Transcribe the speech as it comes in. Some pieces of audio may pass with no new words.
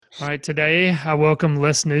All right, today I welcome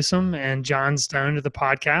Les Newsom and John Stone to the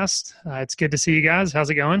podcast. It's good to see you guys.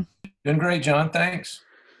 How's it going? Doing great, John. Thanks.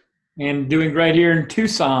 And doing great here in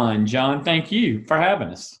Tucson. John, thank you for having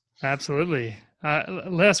us. Absolutely.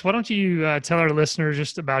 Les, why don't you tell our listeners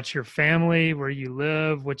just about your family, where you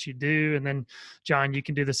live, what you do, and then, John, you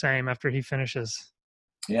can do the same after he finishes.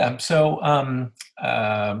 Yeah.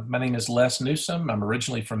 My name is Les Newsom. I'm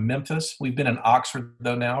originally from Memphis. We've been in Oxford,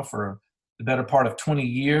 though, now for the better part of 20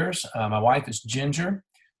 years. My wife is Ginger.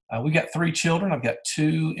 We've got 3 children. I've got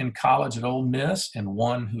 2 in college at Ole Miss and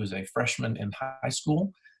 1 who is a freshman in high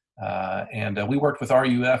school. We worked with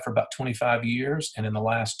RUF for about 25 years, and in the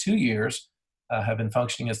last 2 years have been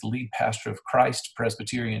functioning as the lead pastor of Christ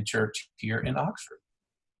Presbyterian Church here in Oxford.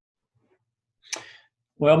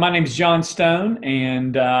 Well, my name is John Stone,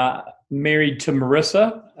 and married to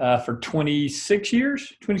Marissa for 26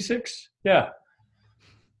 years. 26? Yeah.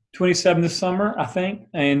 27 this summer, I think.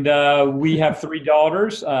 And we have 3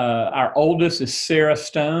 daughters. Our oldest is Sarah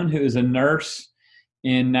Stone, who is a nurse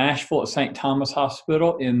in Nashville at St. Thomas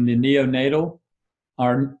Hospital in the neonatal,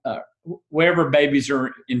 or wherever babies are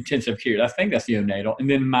in intensive care. I think that's neonatal. And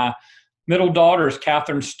then my middle daughter is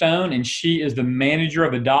Catherine Stone, and she is the manager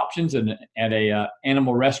of adoptions at a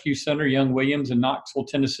animal rescue center, Young Williams in Knoxville,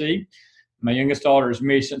 Tennessee. My youngest daughter is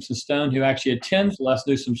Mary Simpson Stone, who actually attends Les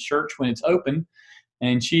Newsom's church when it's open,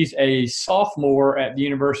 and she's a sophomore at the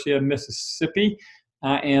University of Mississippi.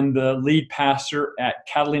 I am the lead pastor at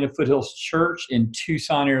Catalina Foothills Church in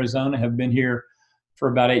Tucson, Arizona. Have been here for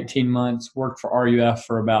about 18 months, worked for RUF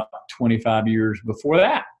for about 25 years before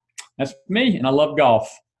that. That's me, and I love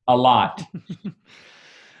golf a lot.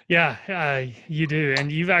 Yeah, you do.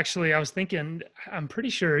 And you've actually, I was thinking, I'm pretty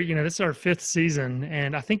sure, this is our 5th season,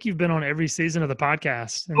 and I think you've been on every season of the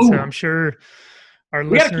podcast. And so I'm sure our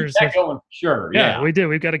listeners keep that going for sure. Yeah, we do.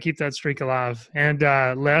 We've got to keep that streak alive. And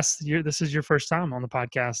Les, this is your first time on the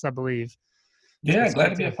podcast, I believe. Yeah, glad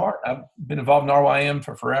to be a part. I've been involved in RYM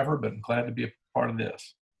for forever, but I'm glad to be a part of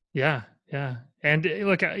this. Yeah. And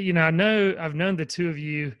look, I've known the 2 of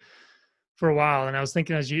you for a while, and I was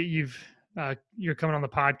thinking as you're coming on the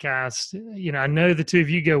podcast, I know the 2 of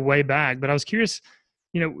you go way back, but I was curious,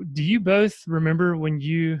 do you both remember when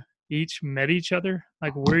you each met each other,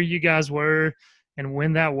 like where you guys were and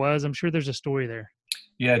when that was? I'm sure there's a story there.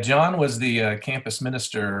 Yeah, John was the campus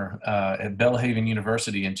minister at Belhaven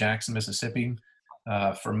University in Jackson, Mississippi,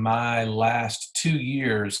 for my last 2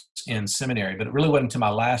 years in seminary. But it really wasn't until my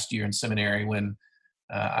last year in seminary when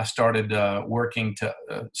I started working to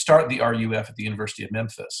start the RUF at the University of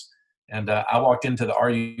Memphis. And I walked into the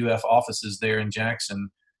RUF offices there in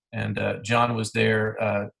Jackson, and John was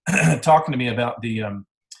there talking to me about the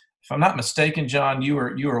if I'm not mistaken, John, you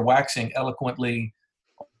were waxing eloquently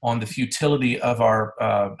on the futility of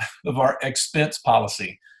our expense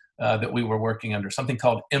policy that we were working under, something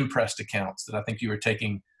called impressed accounts that I think you were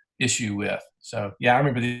taking issue with. So yeah, I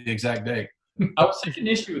remember the exact date. I was taking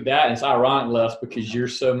issue with that. And it's ironic, Les, because you're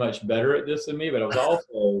so much better at this than me. But I was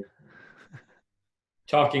also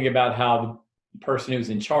talking about how the person who was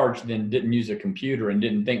in charge then didn't use a computer and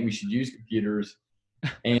didn't think we should use computers.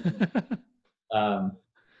 And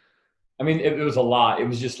it was a lot. It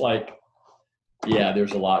was just like, yeah,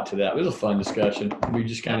 there's a lot to that. It was a fun discussion. We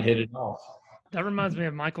just kind of hit it off. That reminds me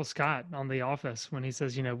of Michael Scott on The Office when he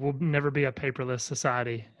says, we'll never be a paperless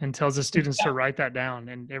society, and tells the students to write that down,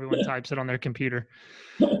 and everyone types it on their computer.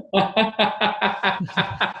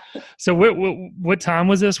 So what time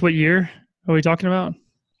was this? What year are we talking about?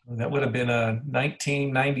 That would have been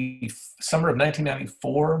 1990, summer of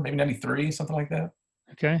 1994, maybe 93, something like that.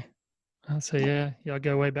 Okay. I'll say, yeah, y'all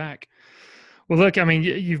go way back. Well, look,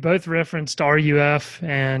 you've both referenced RUF,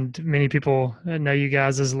 and many people know you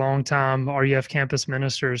guys as longtime RUF campus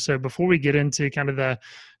ministers. So before we get into kind of the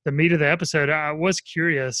meat of the episode, I was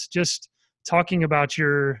curious, just talking about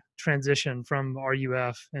your transition from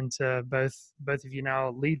RUF into both of you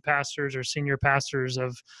now lead pastors or senior pastors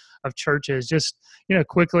of churches. Just,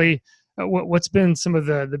 quickly, what's been some of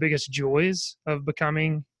the biggest joys of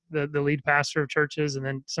becoming the lead pastor of churches, and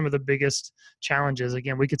then some of the biggest challenges?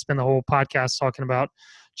 Again, we could spend the whole podcast talking about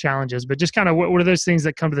challenges, but just kind of what are those things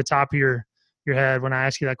that come to the top of your head when I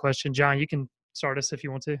ask you that question? John, you can start us if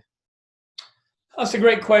you want to. That's a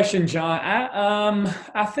great question, John.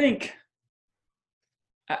 I think,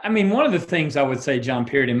 one of the things I would say, John,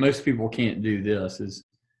 period, and most people can't do this, is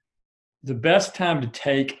the best time to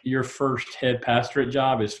take your first head pastorate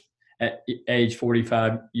job is at age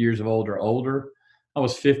 45 years of old or older. I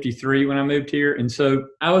was 53 when I moved here. And so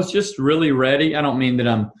I was just really ready. I don't mean that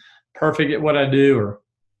I'm perfect at what I do,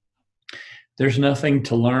 there's nothing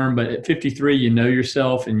to learn. But at 53, you know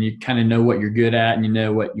yourself and you kind of know what you're good at and you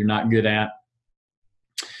know what you're not good at.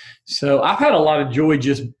 So I've had a lot of joy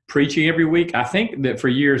just preaching every week. I think that for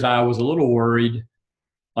years I was a little worried,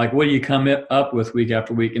 like, what do you come up with week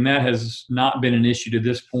after week? And that has not been an issue to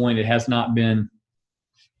this point. It has not been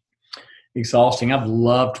exhausting. I've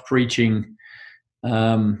loved preaching.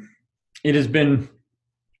 It has been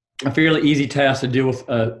a fairly easy task to deal with,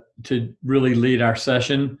 to really lead our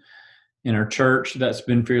session in our church. That's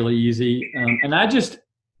been fairly easy. And I just,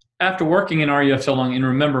 after working in RUF so long, and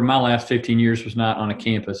remember my last 15 years was not on a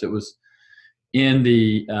campus. It was in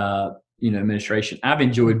the, administration. I've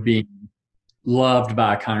enjoyed being loved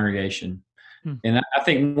by a congregation. And I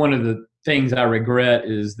think one of the things I regret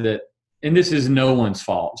is that, and this is no one's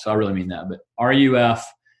fault, so I really mean that, but RUF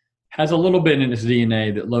has a little bit in its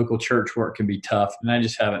DNA that local church work can be tough, and I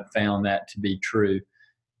just haven't found that to be true.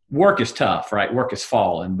 Work is tough, right? Work is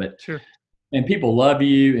fallen, but Sure. And people love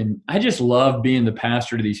you, and I just love being the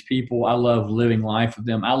pastor to these people. I love living life with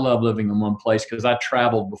them. I love living in one place because I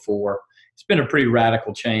traveled before. It's been a pretty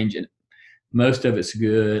radical change, and most of it's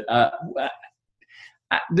good.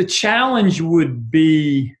 The challenge would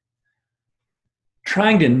be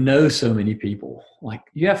trying to know so many people. Like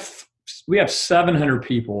we have 700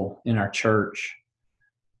 people in our church,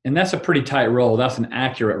 and that's a pretty tight roll. That's an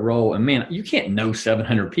accurate roll. And man, you can't know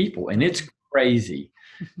 700 people, and it's crazy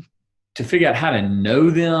to figure out how to know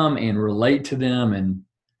them and relate to them, and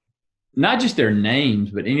not just their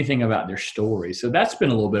names, but anything about their story. So that's been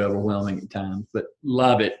a little bit overwhelming at times, but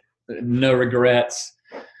love it. No regrets.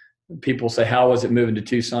 People say, how was it moving to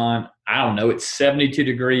Tucson? I don't know. It's 72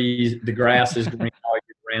 degrees. The grass is green all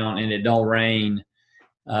year round, and it don't rain.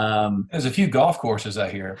 There's a few golf courses I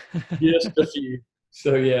hear. Just a few.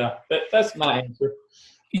 So yeah, that's my answer.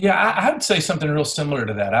 Yeah, I would say something real similar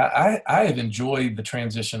to that. I have enjoyed the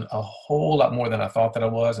transition a whole lot more than I thought that I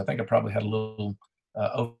was. I think I probably had a little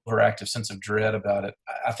overactive sense of dread about it.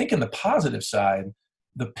 I think in the positive side,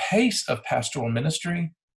 the pace of pastoral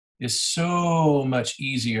ministry is so much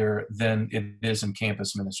easier than it is in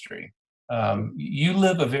campus ministry. You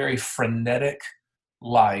live a very frenetic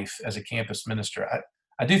life as a campus minister.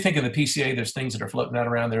 I do think in the PCA, there's things that are floating out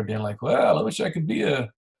around there being like, well, I wish I could be a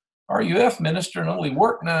RUF minister and only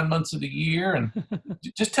work 9 months of the year. And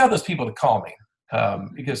just tell those people to call me,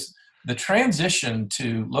 because the transition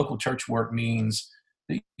to local church work means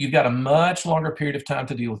that you've got a much longer period of time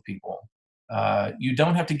to deal with people. You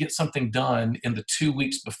don't have to get something done in the 2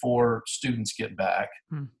 weeks before students get back.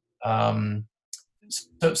 So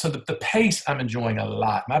the pace I'm enjoying a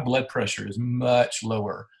lot. My blood pressure is much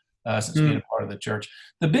lower since being a part of the church.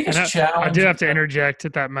 The biggest challenge. I do have to interject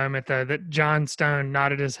at that moment, though, that John Stone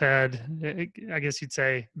nodded his head, I guess you'd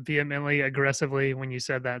say vehemently, aggressively when you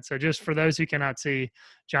said that. So just for those who cannot see,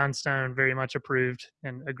 John Stone very much approved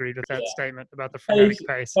and agreed with that statement about the frenetic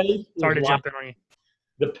pace. Sorry to jump in on you.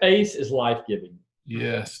 The pace is life-giving.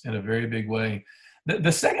 Yes, in a very big way.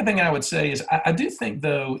 The second thing I would say is I do think,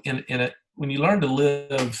 though, when you learn to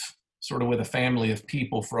live sort of with a family of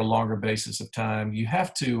people for a longer basis of time, you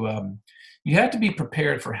have to be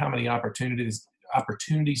prepared for how many opportunities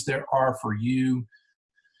there are for you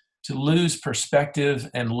to lose perspective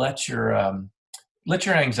and let your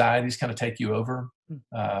anxieties kind of take you over.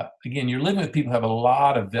 Again, you're living with people who have a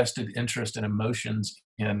lot of vested interest and emotions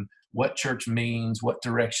in what church means, what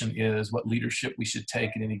direction is, what leadership we should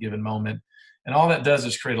take at any given moment. And all that does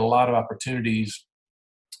is create a lot of opportunities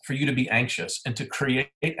for you to be anxious and to create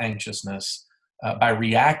anxiousness by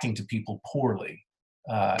reacting to people poorly.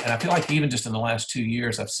 And I feel like even just in the last 2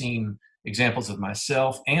 years, I've seen examples of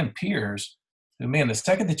myself and peers who, man, the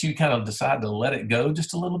second that you kind of decide to let it go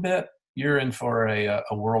just a little bit, you're in for a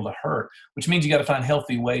world of hurt, which means you got to find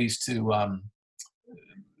healthy ways to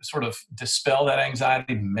sort of dispel that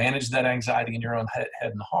anxiety, manage that anxiety in your own head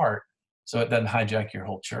and heart so it doesn't hijack your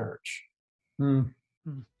whole church.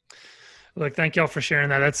 Look, thank y'all for sharing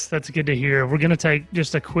that. That's good to hear. We're going to take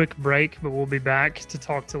just a quick break, but we'll be back to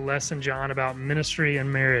talk to Les and John about ministry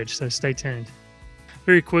and marriage, so stay tuned.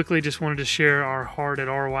 Very quickly, just wanted to share our heart at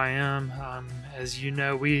RYM. As you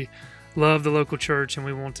know, we love the local church and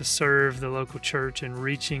we want to serve the local church in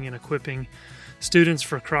reaching and equipping students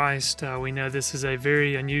for Christ. We know this is a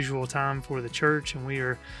very unusual time for the church, and we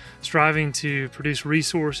are striving to produce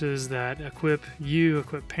resources that equip you,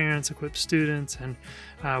 equip parents, equip students, and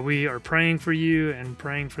we are praying for you and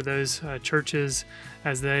praying for those churches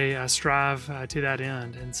as they strive to that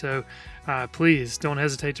end. And so please don't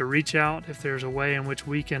hesitate to reach out if there's a way in which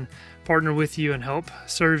we can partner with you and help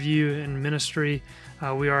serve you in ministry.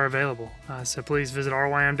 We are available. So please visit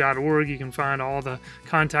rym.org. You can find all the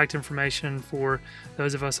contact information for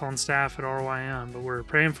those of us on staff at RYM. But we're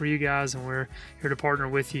praying for you guys, and we're here to partner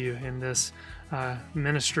with you in this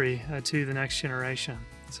ministry to the next generation.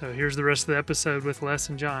 So here's the rest of the episode with Les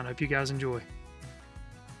and John. Hope you guys enjoy.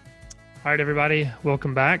 All right, everybody,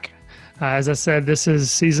 welcome back. As I said, this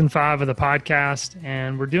is season 5 of the podcast,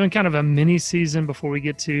 and we're doing kind of a mini season before we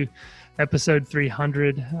get to episode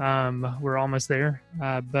 300. We're almost there,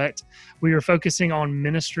 but we are focusing on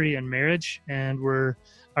ministry and marriage, and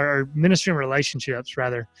our ministry and relationships,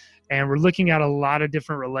 rather. And we're looking at a lot of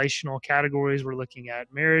different relational categories. We're looking at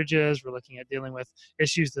marriages. We're looking at dealing with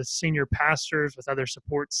issues with senior pastors, with other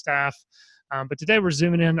support staff. But today we're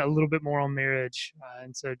zooming in a little bit more on marriage.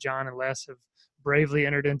 And so John and Les have bravely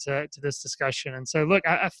entered into this discussion. And so, look,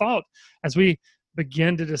 I thought as we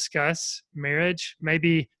begin to discuss marriage,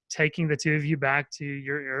 maybe taking the two of you back to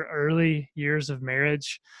your early years of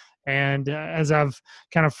marriage. And as I've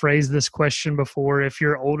kind of phrased this question before, if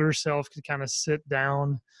your older self could kind of sit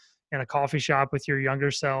down in a coffee shop with your younger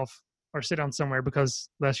self, or sit down somewhere, because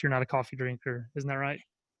Les, you're not a coffee drinker. Isn't that right?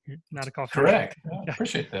 You're not a coffee Correct. drinker. I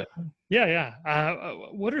appreciate that. Yeah.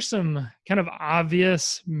 What are some kind of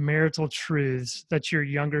obvious marital truths that your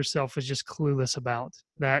younger self was just clueless about,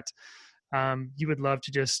 that you would love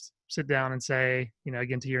to just sit down and say,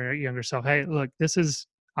 again, to your younger self, hey, look, this is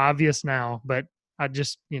obvious now, but I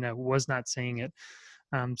just, was not seeing it.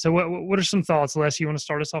 So what are some thoughts? Les, you want to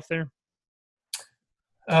start us off there?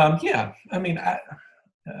 Yeah. I mean, I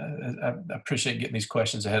appreciate getting these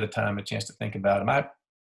questions ahead of time, a chance to think about them.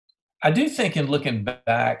 I do think, in looking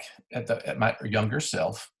back at my younger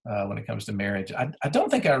self when it comes to marriage, I don't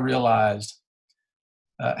think I realized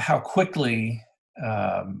how quickly,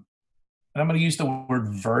 and I'm going to use the word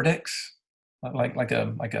verdicts, like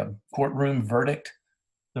a courtroom verdict.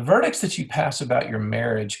 The verdicts that you pass about your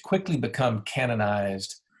marriage quickly become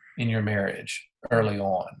canonized in your marriage early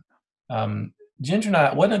on. Ginger and I,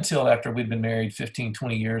 it wasn't until after we'd been married 15,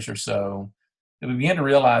 20 years or so that we began to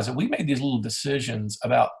realize that we made these little decisions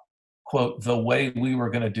about, quote, the way we were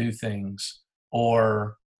going to do things,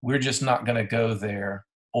 or we're just not going to go there,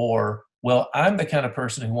 or, well, I'm the kind of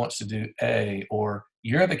person who wants to do A, or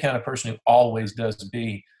you're the kind of person who always does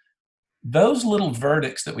B. Those little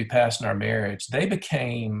verdicts that we passed in our marriage, they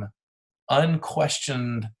became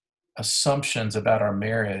unquestioned assumptions about our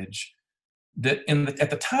marriage that at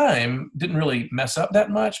the time didn't really mess up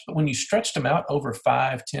that much, but when you stretched them out over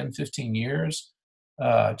 5, 10, 15 years,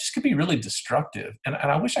 just could be really destructive. And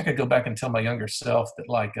I wish I could go back and tell my younger self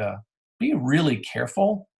that, be really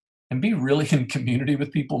careful and be really in community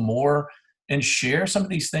with people more, and share some of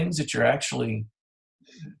these things that you're actually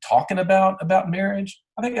talking about marriage.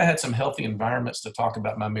 I think I had some healthy environments to talk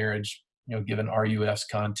about my marriage, given RUF's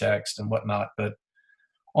context and whatnot. But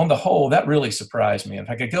on the whole, that really surprised me. If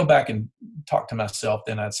I could go back and talk to myself,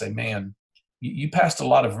 then I'd say, man, you passed a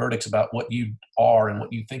lot of verdicts about what you are and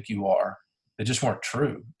what you think you are that just weren't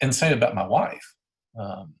true. And same about my wife.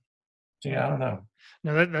 So yeah, I don't know.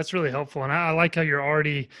 No, that's really helpful. And I like how you're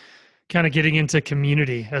already kind of getting into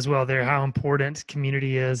community as well there, how important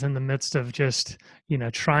community is in the midst of just,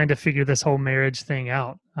 trying to figure this whole marriage thing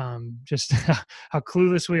out. Just how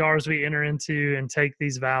clueless we are as we enter into and take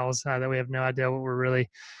these vows that we have no idea what we're really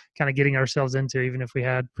kind of getting ourselves into, even if we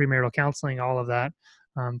had premarital counseling, all of that.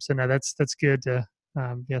 So no, that's good to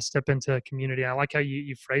step into community. I like how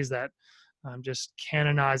you phrase that, just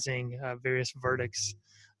canonizing various verdicts.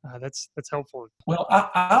 That's helpful. Well,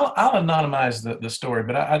 I'll anonymize the story,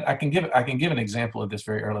 but I can give an example of this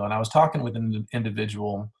very early on. I was talking with an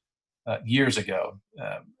individual years ago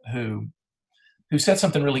who said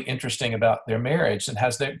something really interesting about their marriage, and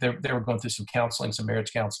they were going through some counseling, some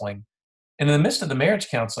marriage counseling, and in the midst of the marriage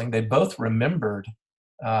counseling, they both remembered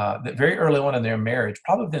that very early on in their marriage,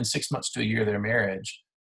 probably within 6 months to a year of their marriage,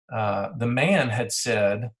 the man had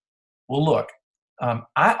said, "Well, look,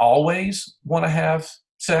 I always want to have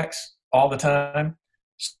sex all the time.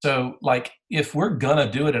 So, if we're going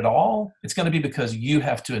to do it at all, it's going to be because you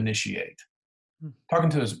have to initiate." Talking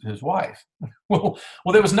to his wife. Well,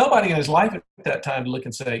 there was nobody in his life at that time to look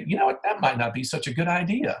and say, you know what, that might not be such a good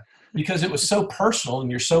idea, because it was so personal and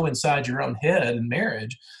you're so inside your own head in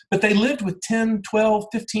marriage. But they lived with 10, 12,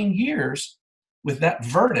 15 years with that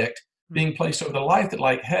verdict being placed over the life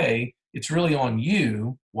that, hey, it's really on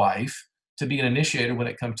you, wife, to be an initiator when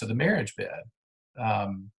it comes to the marriage bed.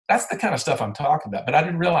 That's the kind of stuff I'm talking about. But I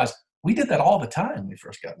didn't realize we did that all the time when we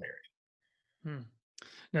first got married.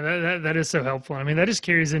 No, that is so helpful. I mean, that just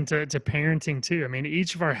carries into parenting too. I mean,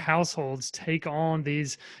 each of our households take on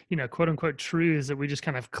these, quote unquote truths that we just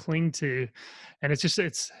kind of cling to. And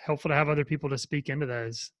it's helpful to have other people to speak into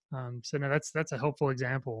those. So no, that's a helpful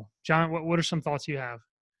example. John, what are some thoughts you have?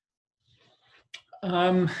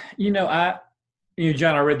 Um, you know, I,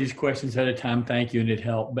 John, I read these questions at a time. Thank you, and it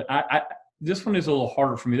helped. But this one is a little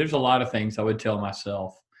harder for me. There's a lot of things I would tell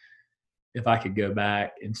myself if I could go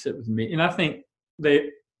back and sit with me. And I think they,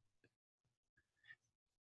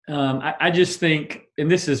 I just think,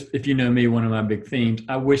 and this is, if you know me, one of my big themes.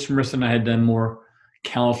 I wish Marissa and I had done more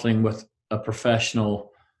counseling with a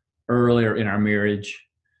professional earlier in our marriage.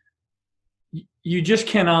 You just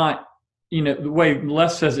cannot, the way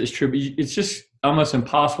Les says it's true, but it's just almost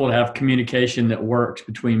impossible to have communication that works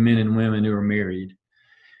between men and women who are married.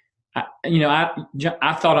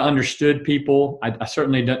 I thought I understood people. I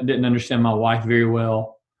certainly didn't understand my wife very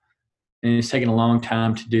well. And it's taken a long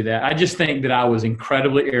time to do that. I just think that I was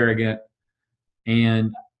incredibly arrogant,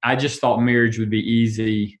 and I just thought marriage would be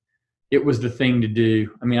easy. It was the thing to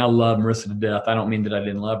do. I mean, I love Marissa to death. I don't mean that I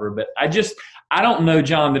didn't love her, but I don't know,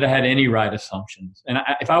 John, that I had any right assumptions. And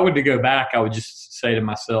if I were to go back, I would just say to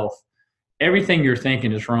myself, everything you're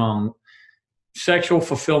thinking is wrong. Sexual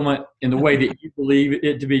fulfillment in the way that you believe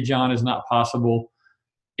it to be, John, is not possible.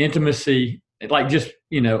 Intimacy, like just,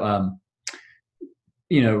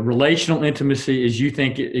 relational intimacy as you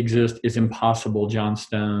think it exists is impossible, John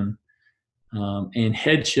Stone. And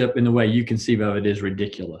headship in the way you conceive of it is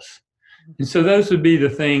ridiculous. And so those would be the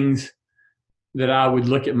things that I would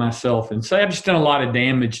look at myself and say, I've just done a lot of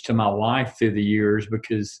damage to my wife through the years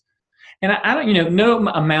because, and I don't, no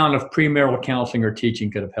amount of premarital counseling or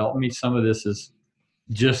teaching could have helped me. Some of this is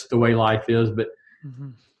just the way life is, but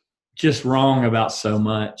just wrong about so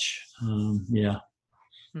much. Yeah.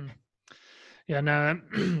 Yeah, no,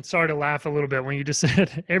 I'm sorry to laugh a little bit when you just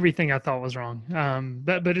said everything I thought was wrong.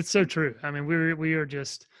 But it's so true. I mean, we are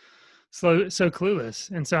just so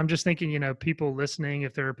clueless. And so I'm just thinking, people listening,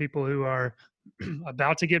 if there are people who are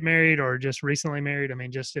about to get married or just recently married, I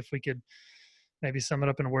mean, just if we could maybe sum it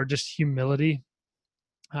up in a word, just humility.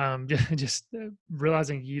 Just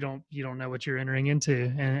realizing you don't know what you're entering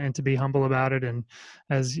into, and to be humble about it. And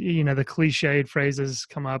as the cliched phrases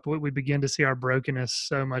come up, we begin to see our brokenness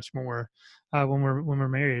so much more when we're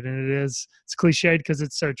married, and it's cliched because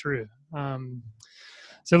it's so true.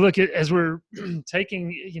 So look, as we're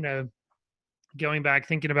taking, going back,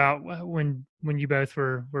 thinking about when you both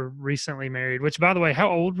were recently married, which, by the way, how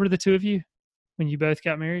old were the two of you when you both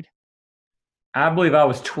got married? I believe I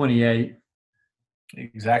was 28.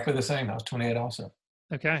 Exactly the same. I was 28 also.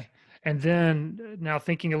 Okay. And then now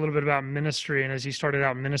thinking a little bit about ministry, and as you started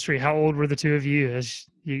out in ministry, how old were the two of you as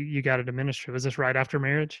you got into ministry? Was this right after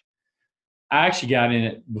marriage? I actually got in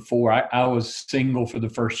it before. I was single for the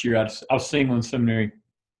first year. I was single in seminary.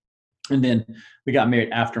 And then we got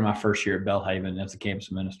married after my first year at Belhaven as a campus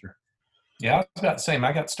minister. Yeah, I was about the same.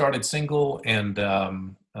 I got started single and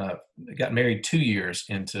got married 2 years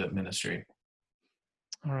into ministry.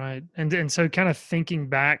 All right. And so kind of thinking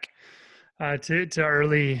back to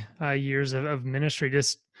early years of ministry,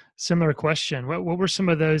 just similar question. What were some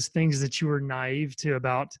of those things that you were naive to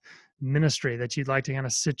about ministry that you'd like to kind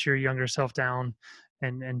of sit your younger self down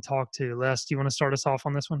and talk to? Les, do you want to start us off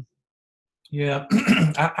on this one? Yeah,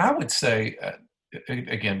 I would say,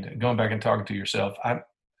 again, going back and talking to yourself, I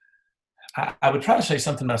would try to say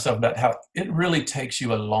something to myself about how it really takes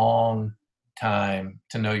you a long time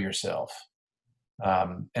to know yourself.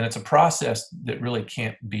 And it's a process that really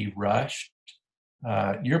can't be rushed.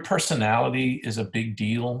 Your personality is a big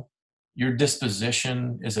deal. Your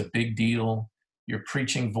disposition is a big deal. Your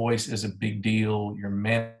preaching voice is a big deal. Your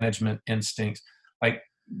management instincts, like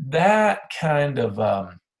that kind of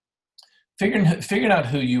figuring out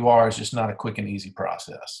who you are is just not a quick and easy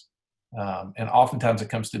process. And oftentimes it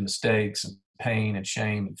comes through mistakes and pain and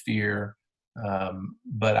shame and fear.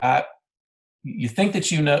 But you think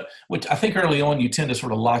that you know, which I think early on you tend to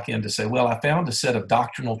sort of lock in to say, well, I found a set of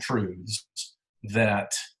doctrinal truths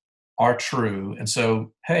that are true. And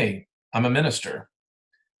so, hey, I'm a minister.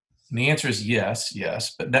 And the answer is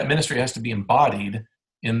yes. But that ministry has to be embodied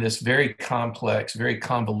in this very complex, very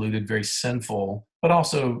convoluted, very sinful, but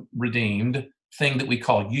also redeemed thing that we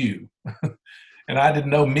call you. And I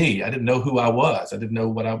didn't know me. I didn't know who I was. I didn't know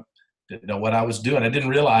what I was doing. I didn't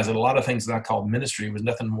realize that a lot of things that I called ministry was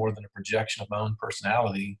nothing more than a projection of my own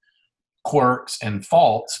personality, quirks, and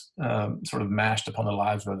faults, sort of mashed upon the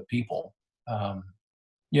lives of other people. But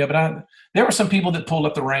there were some people that pulled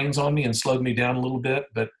up the reins on me and slowed me down a little bit,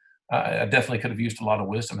 but I definitely could have used a lot of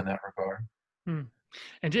wisdom in that regard.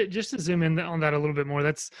 And just to zoom in on that a little bit more,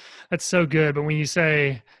 that's so good. But when you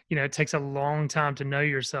say, it takes a long time to know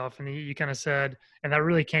yourself, and you kind of said, and that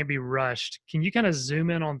really can't be rushed. Can you kind of zoom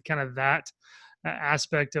in on kind of that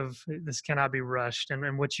aspect of this cannot be rushed,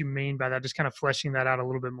 and what you mean by that? Just kind of fleshing that out a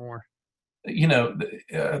little bit more.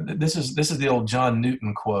 This is the old John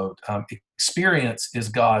Newton quote: "Experience is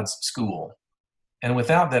God's school," and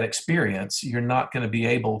without that experience, you're not going to be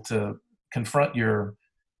able to confront your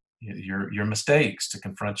mistakes, to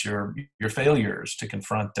confront your failures, to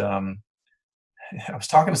confront. I was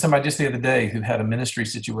talking to somebody just the other day who had a ministry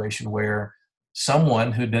situation where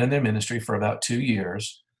someone who'd been in their ministry for about 2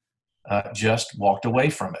 years just walked away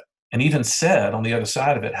from it, and even said on the other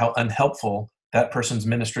side of it how unhelpful that person's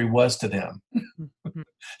ministry was to them.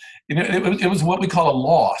 It was what we call a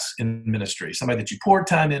loss in ministry. Somebody that you poured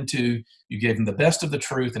time into, you gave them the best of the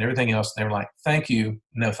truth and everything else. And they were like, "Thank you,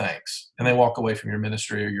 no thanks." And they walk away from your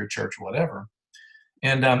ministry or your church or whatever.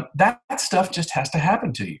 And that stuff just has to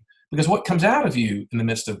happen to you, because what comes out of you in the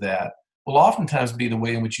midst of that will oftentimes be the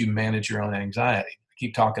way in which you manage your own anxiety. I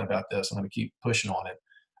keep talking about this. I'm going to keep pushing on it.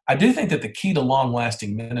 I do think that the key to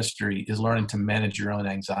long-lasting ministry is learning to manage your own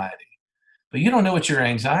anxiety. But you don't know what your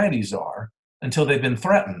anxieties are until they've been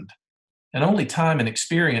threatened. And only time and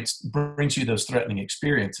experience brings you those threatening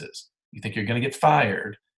experiences. You think you're going to get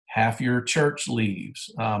fired. Half your church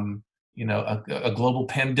leaves. A global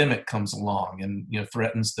pandemic comes along and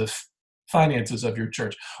threatens the finances of your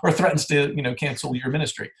church, or threatens to cancel your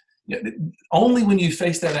ministry. Only when you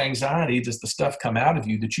face that anxiety does the stuff come out of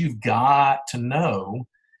you that you've got to know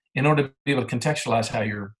in order to be able to contextualize how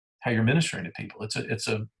you're ministering to people. It's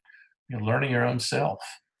a learning your own self.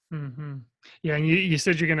 Mm-hmm. Yeah, and you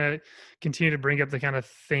said you're going to continue to bring up the kind of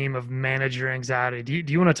theme of manage your anxiety.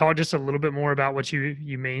 Do you want to talk just a little bit more about what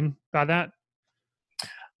you mean by that?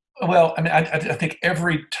 Well, I mean, I think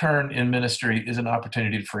every turn in ministry is an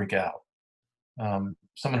opportunity to freak out.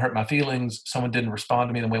 Someone hurt my feelings. Someone didn't respond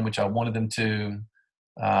to me the way in which I wanted them to.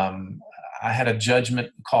 I had a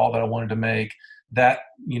judgment call that I wanted to make. That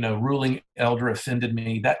ruling elder offended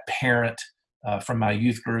me. That parent from my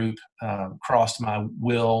youth group crossed my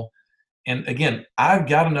will. And again, I've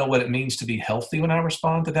got to know what it means to be healthy when I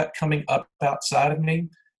respond to that coming up outside of me.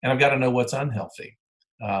 And I've got to know what's unhealthy.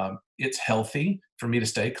 It's healthy for me to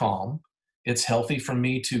stay calm. It's healthy for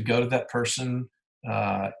me to go to that person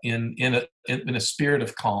in a spirit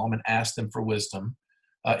of calm and ask them for wisdom.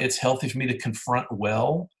 It's healthy for me to confront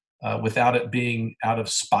well without it being out of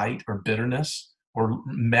spite or bitterness or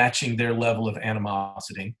matching their level of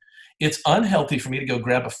animosity. It's unhealthy for me to go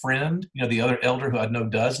grab a friend, the other elder who I know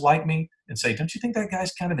does like me, and say, "Don't you think that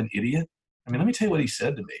guy's kind of an idiot? I mean, let me tell you what he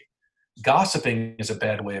said to me." Gossiping is a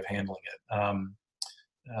bad way of handling it.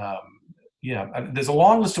 There's a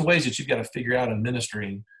long list of ways that you've got to figure out in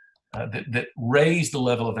ministry that raise the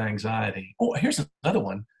level of anxiety. Oh, here's another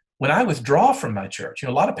one. When I withdraw from my church,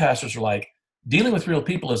 a lot of pastors are like, dealing with real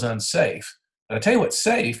people is unsafe. But I tell you what's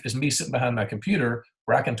safe is me sitting behind my computer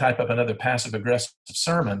where I can type up another passive-aggressive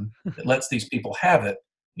sermon that lets these people have it,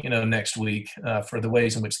 next week for the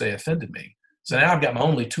ways in which they offended me. So now I've got my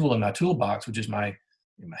only tool in my toolbox, which is my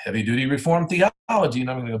heavy-duty Reformed theology, and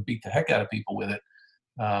I'm going to beat the heck out of people with it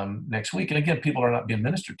next week. And again, people are not being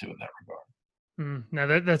ministered to in that regard.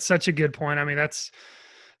 No, that's such a good point. I mean, that's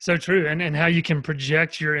so true. And how you can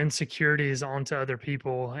project your insecurities onto other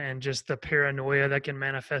people and just the paranoia that can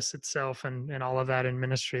manifest itself and all of that in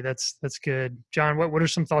ministry. That's good. John, what are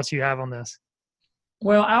some thoughts you have on this?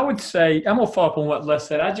 Well, I would say, I'm going to follow up on what Les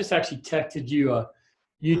said. I just actually texted you a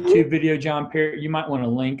YouTube video, John Perry. You might want to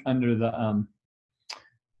link under the,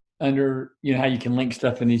 how you can link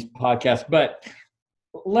stuff in these podcasts. But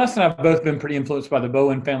Les and I have both been pretty influenced by the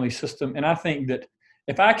Bowen family system. And I think that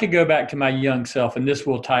if I could go back to my young self, and this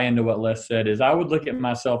will tie into what Les said, is I would look at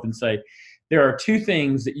myself and say, there are two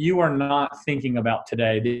things that you are not thinking about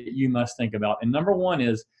today that you must think about. And number one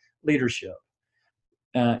is leadership.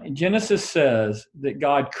 Genesis says that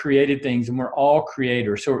God created things and we're all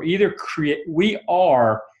creators. So we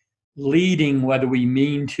are leading whether we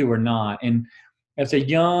mean to or not. And as a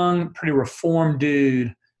young, pretty reformed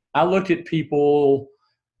dude, I looked at people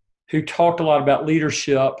who talked a lot about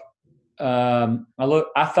leadership.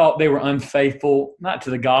 I thought they were unfaithful, not to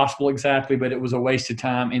the gospel exactly, but it was a waste of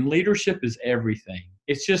time. And leadership is everything.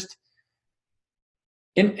 It's just,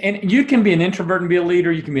 and you can be an introvert and be a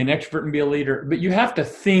leader. You can be an extrovert and be a leader, but you have to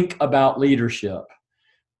think about leadership,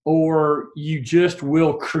 or you just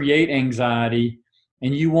will create anxiety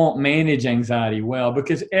and you won't manage anxiety well,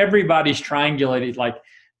 because everybody's triangulated. Like,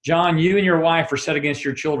 John, you and your wife are set against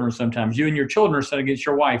your children sometimes. You and your children are set against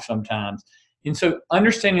your wife sometimes. And so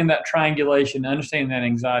understanding that triangulation, understanding that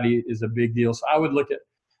anxiety is a big deal. So I would look at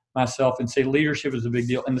myself and say leadership is a big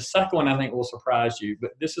deal. And the second one I think will surprise you,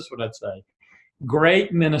 but this is what I'd say.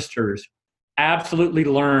 Great ministers absolutely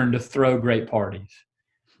learn to throw great parties.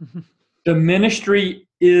 The ministry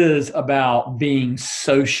is about being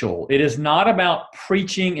social. It is not about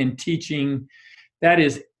preaching and teaching. That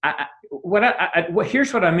is,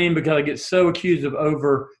 here's what I mean, because I get so accused of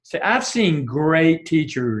I've seen great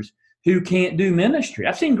teachers who can't do ministry.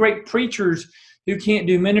 I've seen great preachers who can't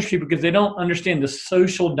do ministry because they don't understand the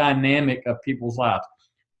social dynamic of people's lives,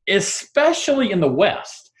 especially in the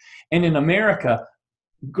West and in America.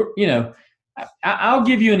 You know, I'll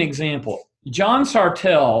give you an example. John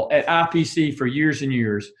Sartell at IPC for years and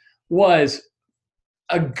years was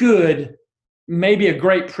maybe a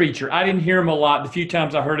great preacher. I didn't hear him a lot. The few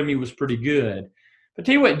times I heard him, he was pretty good. But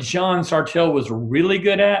tell you what John Sartell was really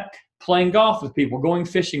good at: playing golf with people, going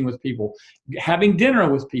fishing with people, having dinner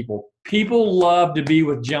with people. People love to be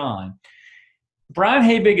with John. Brian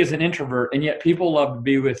Habig is an introvert, and yet people love to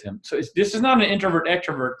be with him. So this is not an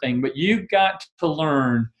introvert-extrovert thing, but you've got to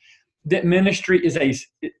learn that ministry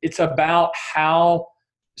it's about how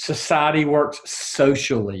society works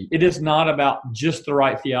socially. It is not about just the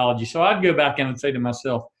right theology. So I'd go back in and say to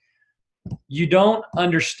myself, you don't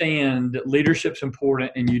understand that leadership's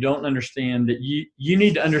important, and you don't understand that you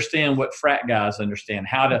need to understand what frat guys understand: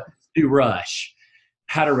 how to do rush,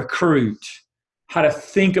 how to recruit, how to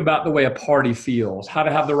think about the way a party feels, how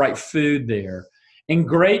to have the right food there. And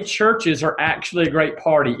great churches are actually a great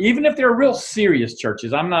party, even if they're real serious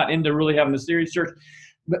churches. I'm not into really having a serious church,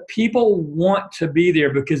 but people want to be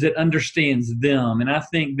there because it understands them. And I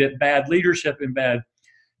think that bad leadership and bad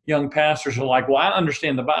young pastors are like, well, I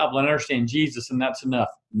understand the Bible and I understand Jesus, and that's enough.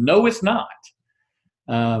 No, it's not.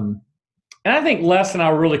 And I think Les and I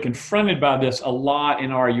were really confronted by this a lot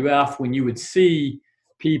in RUF, when you would see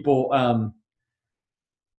people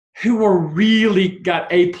who were really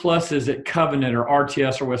got A+ at Covenant or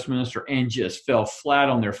RTS or Westminster and just fell flat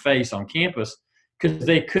on their face on campus because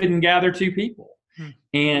they couldn't gather two people.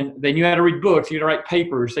 And they knew how to read books, you had to write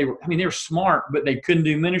papers. They were smart, but they couldn't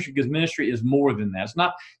do ministry because ministry is more than that.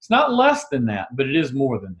 It's not less than that, but it is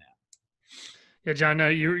more than that. Yeah, John, no,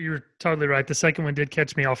 you're totally right. The second one did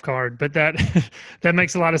catch me off guard, but that that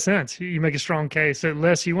makes a lot of sense. You make a strong case. So,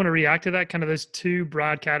 Les, you want to react to that? Kind of those two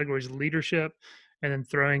broad categories: leadership and then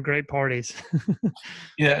throwing great parties.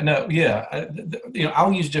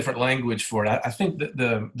 I'll use different language for it. I think that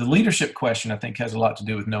the leadership question, I think, has a lot to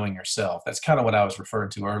do with knowing yourself. That's kind of what I was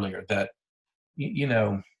referring to earlier, that,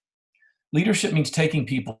 leadership means taking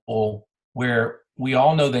people where we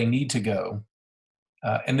all know they need to go,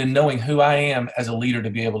 and then knowing who I am as a leader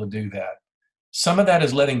to be able to do that. Some of that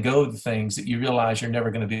is letting go of the things that you realize you're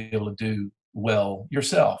never going to be able to do well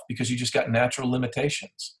yourself because you just got natural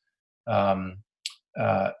limitations.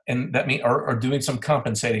 And that means, or doing some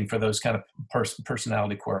compensating for those kind of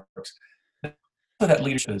personality quirks. That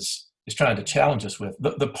leadership is trying to challenge us with.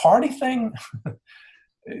 The party thing,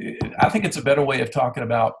 I think it's a better way of talking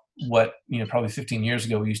about what, probably 15 years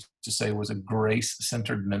ago we used to say was a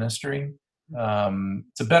grace-centered ministry.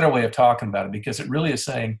 It's a better way of talking about it, because it really is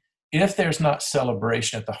saying, if there's not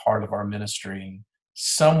celebration at the heart of our ministry,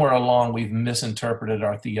 somewhere along we've misinterpreted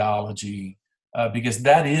our theology, because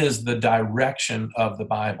that is the direction of the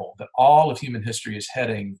Bible, that all of human history is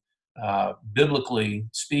heading, biblically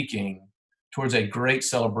speaking, towards a great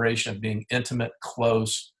celebration of being intimate,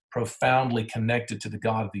 close, profoundly connected to the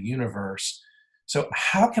God of the universe. So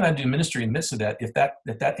how can I do ministry in the midst of that if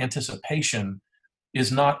that anticipation is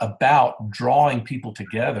not about drawing people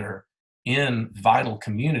together in vital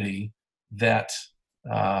community that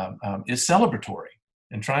is celebratory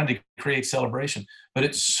and trying to create celebration? But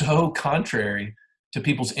it's so contrary to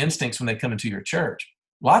people's instincts when they come into your church.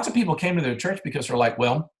 Lots of people came to their church because they're like,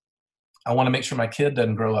 well, I want to make sure my kid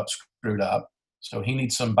doesn't grow up screwed up, so he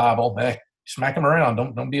needs some Bible. Hey, smack him around.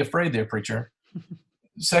 Don't be afraid there, preacher.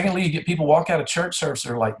 Secondly, you get people walk out of church service,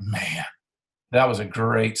 they're like, man, that was a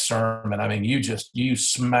great sermon. I mean, you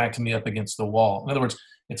smacked me up against the wall. In other words,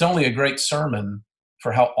 it's only a great sermon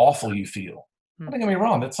for how awful you feel. Don't get me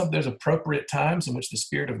wrong. There's appropriate times in which the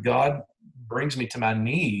Spirit of God brings me to my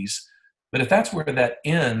knees. But if that's where that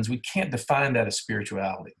ends, we can't define that as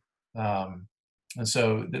spirituality. And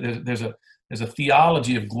so there's a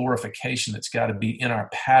theology of glorification that's got to be in our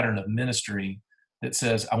pattern of ministry that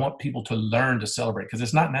says, I want people to learn to celebrate, because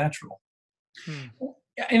it's not natural.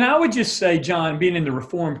 And I would just say, John, being in the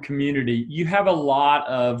Reformed community, you have a lot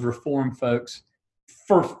of Reformed folks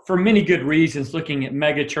for many good reasons, looking at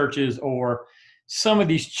mega churches or some of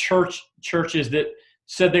these churches that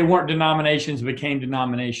said they weren't denominations, became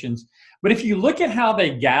denominations. But if you look at how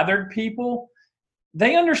they gathered people,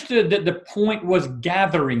 they understood that the point was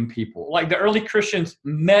gathering people. Like the early Christians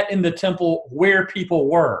met in the temple where people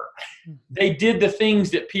were. They did the things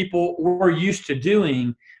that people were used to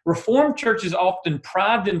doing. Reformed churches often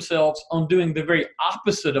pride themselves on doing the very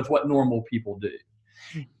opposite of what normal people do.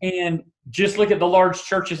 And just look at the large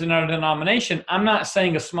churches in our denomination. I'm not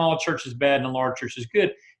saying a small church is bad and a large church is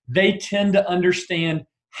good. They tend to understand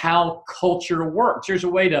how culture works. There's a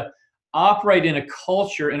way to operate in a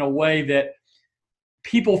culture in a way that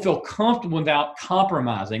people feel comfortable without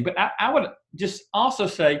compromising. But I would just also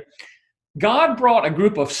say God brought a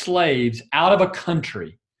group of slaves out of a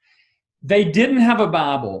country. They didn't have a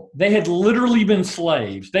Bible. They had literally been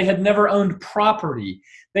slaves. They had never owned property.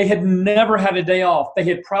 They had never had a day off. They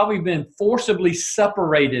had probably been forcibly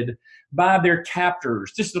separated by their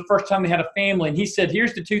captors. This is the first time they had a family. And he said,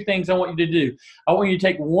 here's the two things I want you to do. I want you to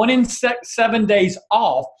take 1 in 7 days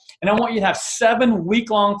off, and I want you to have 7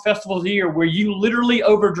 week-long festivals a year where you literally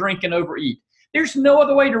overdrink and overeat. There's no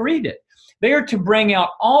other way to read it. They are to bring out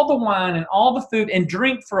all the wine and all the food and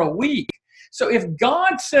drink for a week. So if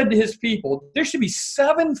God said to his people, there should be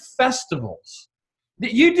 7 festivals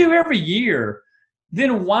that you do every year,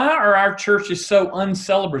 then why are our churches so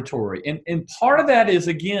uncelebratory? And part of that is,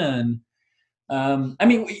 again,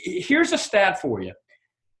 here's a stat for you.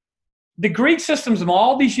 The Greek systems of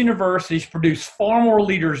all these universities produce far more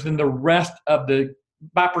leaders than the rest of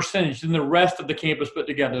by percentage, than the rest of the campus put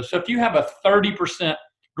together. So if you have a 30%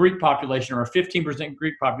 Greek population or a 15%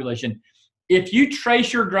 Greek population, if you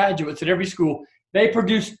trace your graduates at every school, they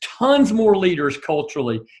produce tons more leaders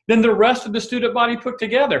culturally than the rest of the student body put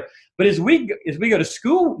together. But as we go to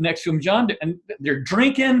school next to them, John, and they're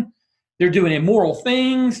drinking, they're doing immoral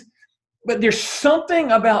things, but there's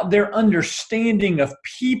something about their understanding of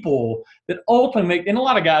people that ultimately, and a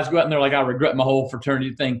lot of guys go out and they're like, I regret my whole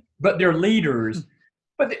fraternity thing, but they're leaders.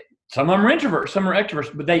 But some of them are introverts, some are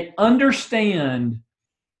extroverts, but they understand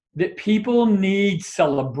that people need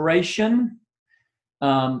celebration.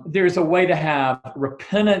 There's a way to have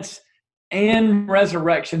repentance and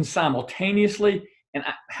resurrection simultaneously. And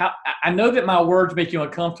I know that my words make you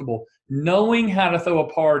uncomfortable. Knowing how to throw a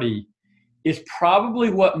party is probably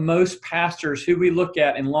what most pastors who we look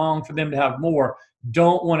at and long for them to have more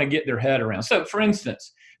don't want to get their head around. So, for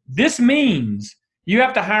instance, this means you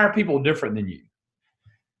have to hire people different than you.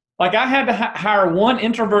 Like I had to hire one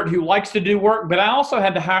introvert who likes to do work, but I also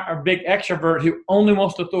had to hire a big extrovert who only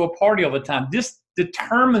wants to throw a party all the time. This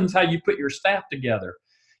determines how you put your staff together.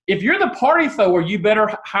 If you're the party thrower, you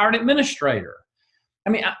better hire an administrator.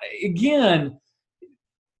 Again,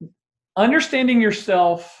 understanding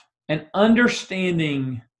yourself and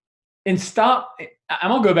understanding and stop. I'm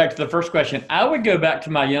going to go back to the first question. I would go back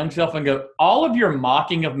to my young self and go, all of your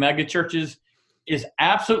mocking of megachurches is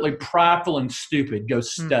absolutely prideful and stupid. Go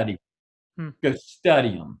study. Go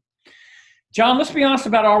study them. John, let's be honest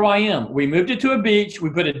about RYM. We moved it to a beach. We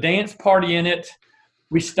put a dance party in it.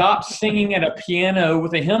 We stopped singing at a piano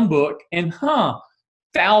with a hymn book, and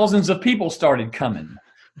thousands of people started coming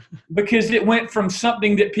because it went from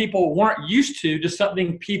something that people weren't used to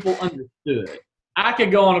something people understood. I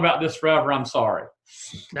could go on about this forever. I'm sorry.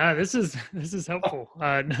 No, this is helpful.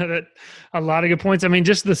 That a lot of good points. I mean,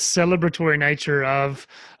 just the celebratory nature of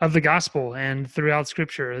the gospel and throughout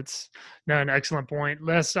Scripture. It's an excellent point.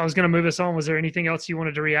 Les, I was going to move us on. Was there anything else you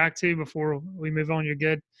wanted to react to before we move on? You're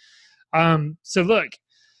good. So look,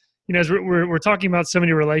 as we're talking about so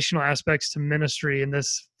many relational aspects to ministry in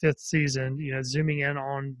this 5th season, zooming in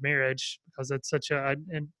on marriage because it's such a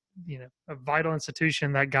vital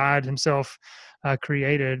institution that God himself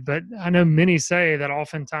created. But I know many say that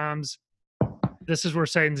oftentimes this is where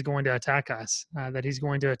Satan's going to attack us, that he's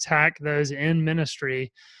going to attack those in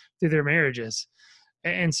ministry through their marriages.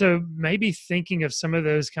 And so maybe thinking of some of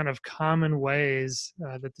those kind of common ways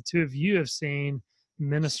that the two of you have seen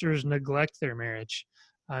ministers neglect their marriage.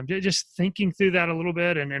 Just thinking through that a little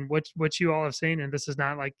bit and what you all have seen, and this is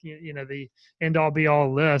not like the end all be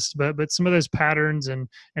all list, but some of those patterns and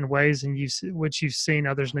ways and which you've seen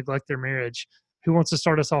others neglect their marriage. Who wants to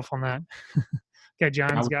start us off on that? Okay,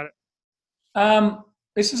 John's got it.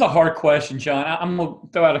 This is a hard question, John. I'm going to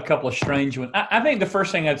throw out a couple of strange ones. I think the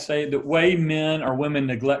first thing I'd say, the way men or women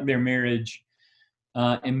neglect their marriage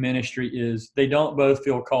in ministry is they don't both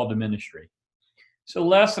feel called to ministry. So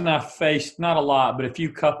Les and I faced, not a lot, but a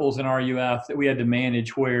few couples in RUF that we had to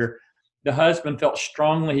manage where the husband felt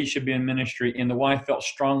strongly he should be in ministry and the wife felt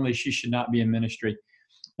strongly she should not be in ministry.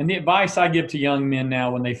 And the advice I give to young men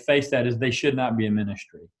now when they face that is they should not be in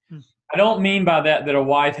ministry. I don't mean by that a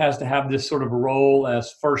wife has to have this sort of role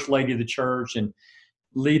as first lady of the church and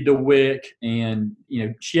lead the WIC, and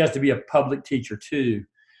she has to be a public teacher too.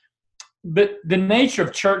 But the nature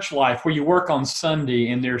of church life, where you work on Sunday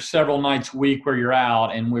and there's several nights a week where you're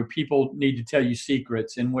out, and where people need to tell you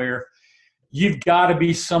secrets, and where you've got to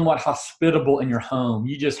be somewhat hospitable in your home.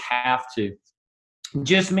 You just have to. It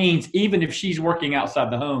just means even if she's working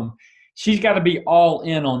outside the home, she's got to be all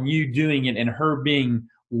in on you doing it and her being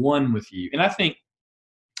one with you. And I think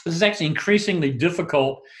this is actually increasingly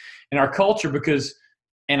difficult in our culture because,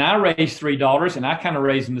 and I raised 3 daughters, and I kind of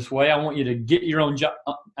raised them this way. I want you to get your own job.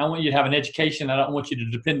 I want you to have an education. I don't want you to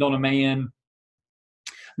depend on a man.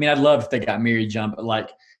 I mean, I'd love if they got married, John, but like,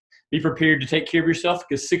 be prepared to take care of yourself,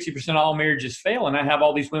 because 60% of all marriages fail. And I have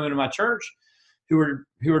all these women in my church who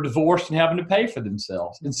are divorced and having to pay for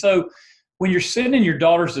themselves. And so when you're sending your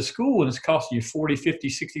daughters to school and it's costing you $40,000,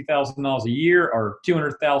 $50,000, $60,000 a year, or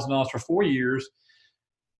 $200,000 for 4 years,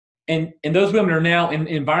 and those women are now in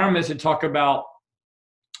environments that talk about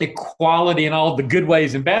equality and all the good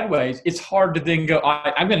ways and bad ways, it's hard to then go,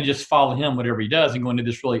 I'm going to just follow him, whatever he does, and go into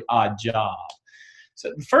this really odd job.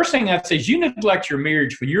 So the first thing I'd say is you neglect your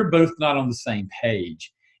marriage when you're both not on the same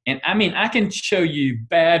page. And I mean, I can show you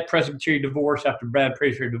bad Presbyterian divorce after bad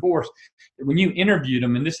Presbyterian divorce. When you interviewed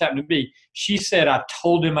them, and this happened to be, she said, I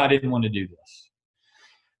told him I didn't want to do this.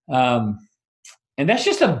 And that's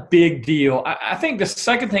just a big deal. I think the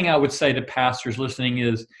second thing I would say to pastors listening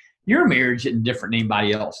is your marriage isn't different than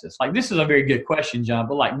anybody else's. Like, this is a very good question, John,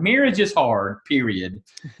 but like, marriage is hard, period.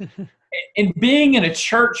 And being in a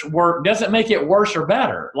church work doesn't make it worse or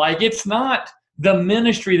better. Like, it's not the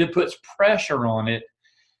ministry that puts pressure on it.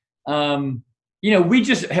 We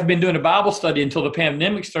just have been doing a Bible study until the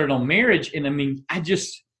pandemic started on marriage. And I mean,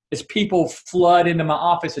 as people flood into my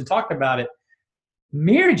office and talk about it,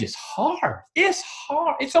 marriage is hard. It's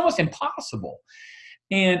hard. It's almost impossible.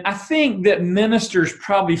 And I think that ministers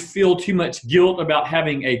probably feel too much guilt about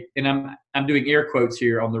having and I'm doing air quotes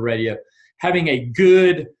here on the radio, having a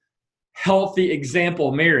good, healthy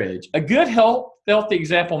example marriage. A good, healthy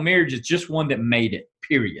example marriage is just one that made it,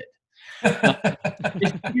 period.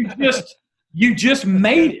 You just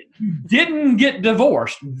made it. You didn't get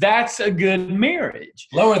divorced. That's a good marriage.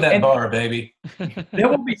 Lower that bar, baby. There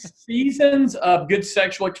will be seasons of good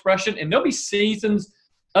sexual expression, and there'll be seasons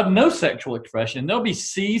of no sexual expression. And there'll be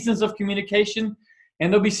seasons of communication,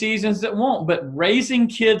 and there'll be seasons that won't. But raising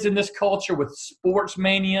kids in this culture with sports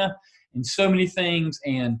mania and so many things,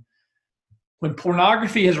 and when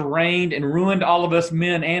pornography has reigned and ruined all of us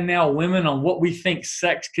men and now women on what we think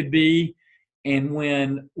sex could be, and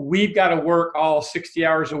when we've got to work all 60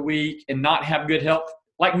 hours a week and not have good health,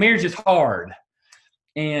 like, marriage is hard.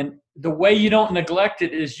 And the way you don't neglect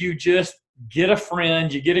it is you just get a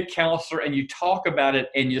friend, you get a counselor, and you talk about it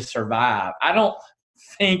and you survive. I don't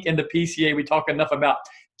think in the PCA we talk enough about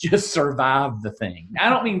just survive the thing. I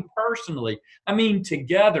don't mean personally. I mean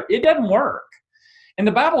together. It doesn't work. And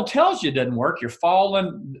the Bible tells you it doesn't work. You're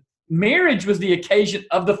fallen. Marriage was the occasion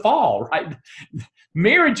of the fall, right?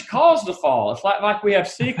 Marriage caused the fall. It's like we have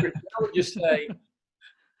secrets. I would just say,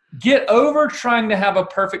 get over trying to have a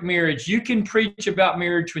perfect marriage. You can preach about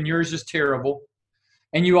marriage when yours is terrible,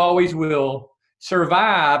 and you always will.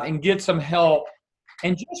 Survive and get some help,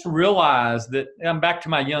 and just realize that I'm back to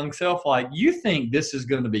my young self. Like, you think this is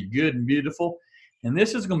going to be good and beautiful, and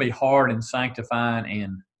this is going to be hard and sanctifying,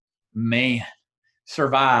 and man,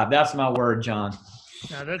 survive. That's my word, John.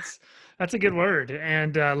 No, that's a good word.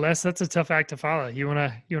 And Les, that's a tough act to follow. You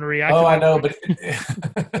wanna react? Oh, I know, but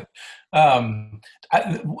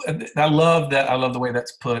I love that. I love the way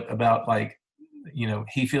that's put about, like,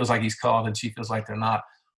 he feels like he's called and she feels like they're not.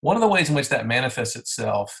 One of the ways in which that manifests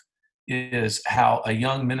itself is how a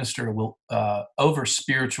young minister will over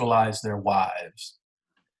spiritualize their wives.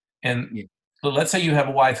 And let's say you have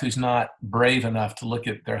a wife who's not brave enough to look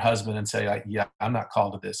at their husband and say, like, yeah, I'm not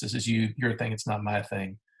called to this. This is your thing. It's not my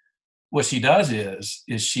thing. What she does is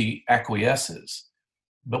she acquiesces.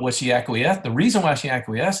 But the reason why she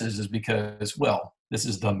acquiesces is because, well, this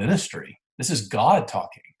is the ministry. This is God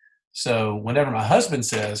talking. So whenever my husband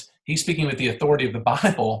says, he's speaking with the authority of the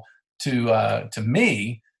Bible to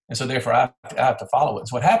me, and so therefore I have to follow it.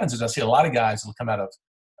 So what happens is I see a lot of guys who come out of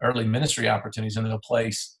early ministry opportunities, and they'll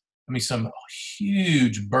place some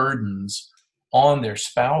huge burdens on their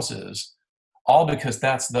spouses, all because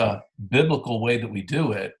that's the biblical way that we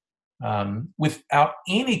do it, without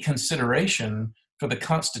any consideration for the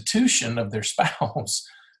constitution of their spouse,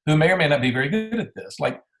 who may or may not be very good at this.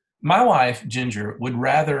 Like, my wife, Ginger, would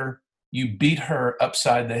rather you beat her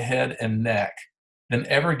upside the head and neck than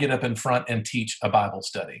ever get up in front and teach a Bible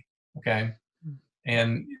study, okay?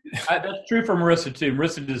 And that's true for Marissa too.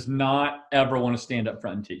 Marissa does not ever want to stand up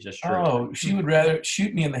front and teach. That's true. oh, she would rather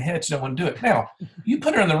shoot me in the head. She don't want to do it. Now, you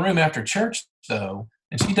put her in the room after church, though,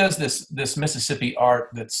 and she does this Mississippi art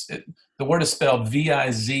the word is spelled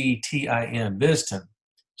Viztin, Viston.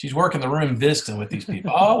 She's working the room visiting with these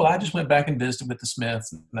people. Oh, well, I just went back and visited with the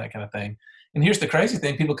Smiths and that kind of thing. And here's the crazy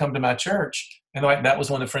thing. People come to my church, and they're like, that was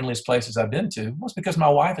one of the friendliest places I've been to. Well, it's because my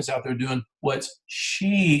wife is out there doing what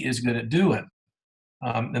she is good at doing.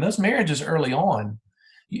 And those marriages early on,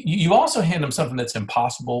 you also hand them something that's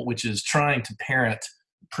impossible, which is trying to parent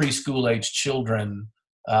preschool-age children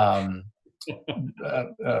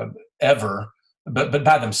ever, but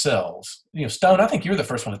by themselves. Stone, I think you're the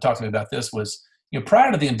first one to talk to me about this, was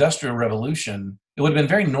prior to the Industrial Revolution, it would have been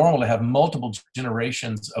very normal to have multiple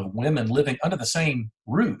generations of women living under the same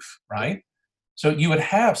roof, right? So you would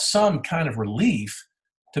have some kind of relief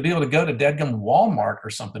to be able to go to dadgum Walmart or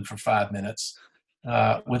something for 5 minutes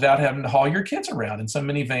without having to haul your kids around in some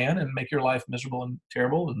minivan and make your life miserable and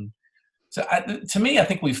terrible. And so to me, I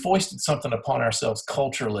think we foisted something upon ourselves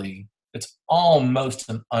culturally. It's almost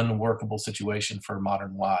an unworkable situation for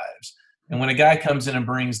modern wives. And when a guy comes in and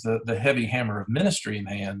brings the heavy hammer of ministry in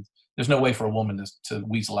hand, there's no way for a woman to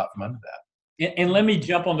weasel out from under that. And let me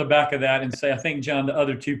jump on the back of that and say, I think, John, the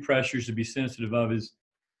other two pressures to be sensitive of is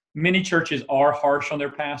many churches are harsh on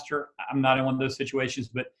their pastor. I'm not in one of those situations,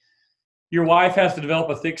 but your wife has to develop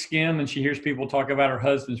a thick skin when she hears people talk about her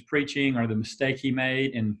husband's preaching or the mistake he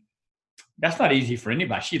made. And that's not easy for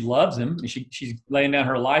anybody. She loves him. And she's laying down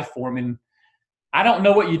her life for him. And I don't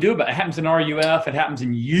know what you do, but it happens in RUF. It happens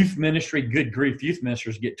in youth ministry. Good grief, youth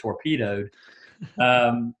ministers get torpedoed.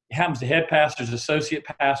 It happens to head pastors, associate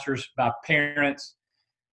pastors, by parents.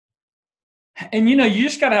 And, you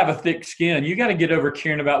just got to have a thick skin. You got to get over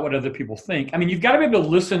caring about what other people think. I mean, you've got to be able to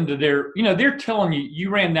listen to they're telling you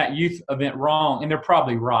ran that youth event wrong, and they're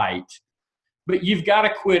probably right. But you've got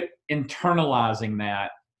to quit internalizing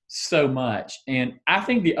that so much. And I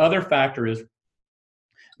think the other factor is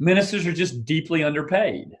ministers are just deeply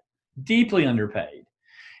underpaid. And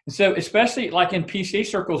so especially like in PCA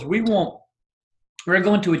circles, we're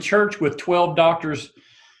going to a church with 12 doctors,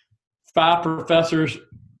 5 professors,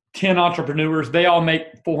 10 entrepreneurs. They all make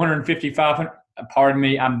 450, 500. Pardon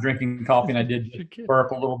me, I'm drinking coffee and I did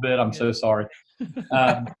burp a little bit. I'm so sorry.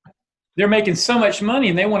 They're making so much money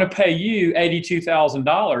and they want to pay you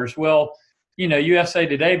 $82,000. Well, USA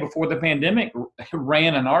Today before the pandemic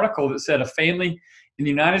ran an article that said a family in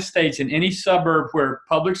the United States in any suburb where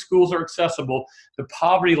public schools are accessible, the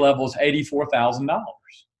poverty level is $84,000.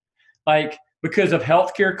 Like, because of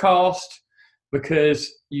healthcare costs,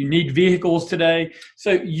 because you need vehicles today.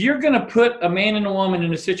 So you're going to put a man and a woman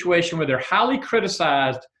in a situation where they're highly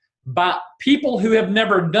criticized by people who have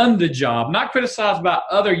never done the job, not criticized by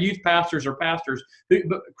other youth pastors or pastors,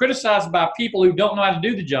 but criticized by people who don't know how to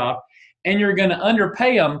do the job, and you're going to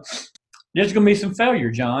underpay them. There's going to be some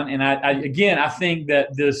failure, John. And I think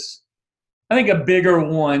a bigger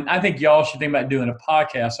one, I think y'all should think about doing a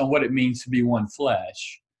podcast on what it means to be one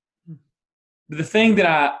flesh. But the thing that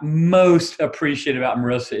I most appreciate about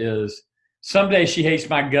Marissa is some days she hates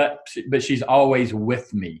my gut, but she's always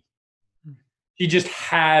with me. She just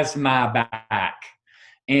has my back.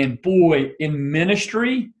 And boy, in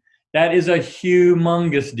ministry, that is a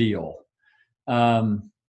humongous deal.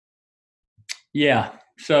 Yeah.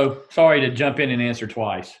 So sorry to jump in and answer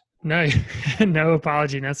twice. No, no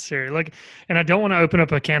apology necessary. Look, and I don't want to open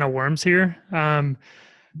up a can of worms here.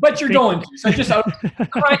 But you're going to. So just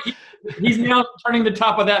right, he's now turning the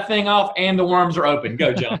top of that thing off and the worms are open.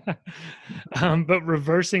 Go, John. But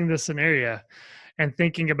reversing the scenario and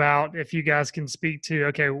thinking about if you guys can speak to,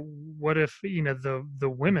 okay, what if,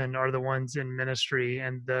 the women are the ones in ministry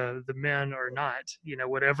and the men are not,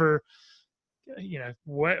 whatever,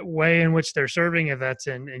 what way in which they're serving, if that's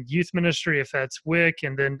in youth ministry, if that's WIC,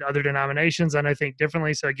 and then other denominations, I think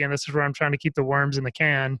differently. So again, this is where I'm trying to keep the worms in the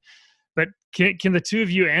can. But can the two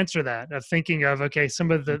of you answer that, of thinking of, okay,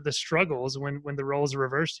 some of the struggles when the roles are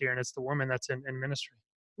reversed here and it's the woman that's in ministry?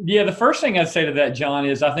 Yeah, the first thing I'd say to that, John,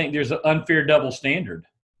 is I think there's an unfair double standard.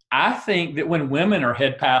 I think that when women are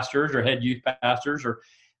head pastors or head youth pastors,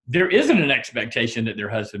 there isn't an expectation that their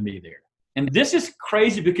husband be there. And this is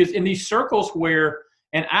crazy because in these circles where,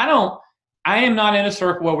 and I am not in a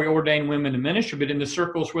circle where we ordain women to ministry, but in the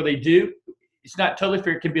circles where they do, it's not totally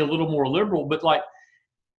fair. It can be a little more liberal, but like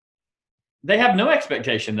they have no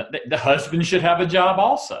expectation that the husband should have a job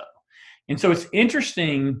also. And so it's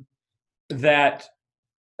interesting that,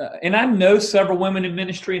 and I know several women in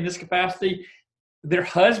ministry in this capacity, their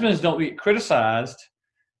husbands don't get criticized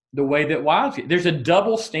the way that wives get. There's a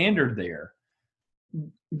double standard there.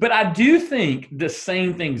 but I do think the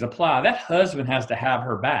same things apply. That husband has to have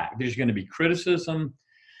her back. There's going to be criticism.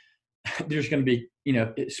 There's going to be,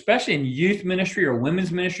 especially in youth ministry or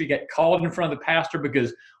women's ministry, get called in front of the pastor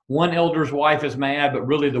because one elder's wife is mad, but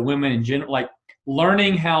really the women in general, like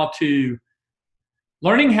learning how to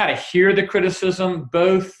hear the criticism,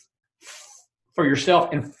 both for yourself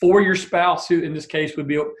and for your spouse, who in this case would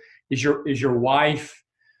be is your wife.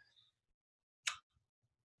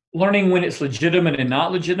 Learning when it's legitimate and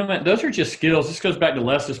not legitimate. Those are just skills. This goes back to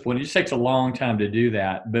Les's point. It just takes a long time to do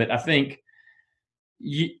that. But I think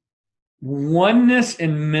oneness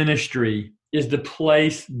in ministry is the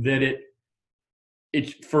place that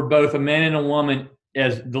it's for both a man and a woman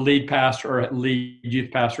as the lead pastor or lead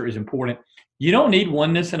youth pastor is important. You don't need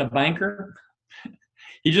oneness in a banker.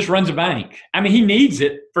 He just runs a bank. I mean, he needs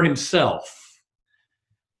it for himself.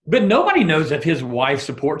 But nobody knows if his wife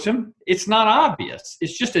supports him. It's not obvious.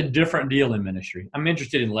 It's just a different deal in ministry. I'm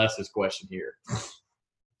interested in Les's question here.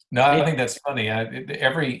 No, I think that's funny.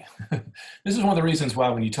 This is one of the reasons why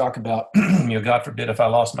when you talk about, God forbid, if I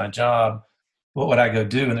lost my job, what would I go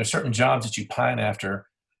do? And there's certain jobs that you pine after.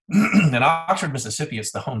 In Oxford, Mississippi,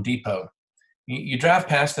 it's the Home Depot. You drive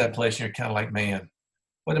past that place and you're kind of like, man,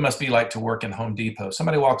 what it must be like to work in Home Depot.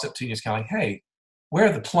 Somebody walks up to you and is kind of like, hey, where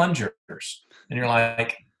are the plungers? And you're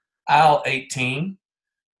like, aisle 18.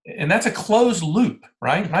 And that's a closed loop,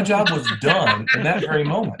 right? My job was done in that very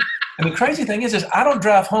moment. And the crazy thing is I don't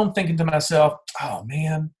drive home thinking to myself, oh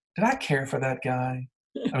man, did I care for that guy?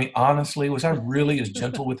 I mean, honestly, was I really as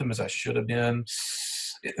gentle with him as I should have been?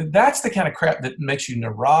 That's the kind of crap that makes you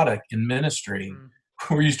neurotic in ministry,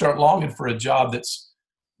 where you start longing for a job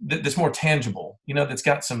that's more tangible, that's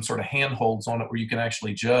got some sort of handholds on it where you can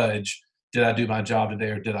actually judge, did I do my job today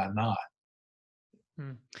or did I not?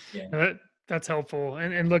 Yeah. That's helpful.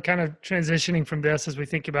 And look, kind of transitioning from this as we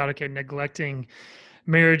think about, neglecting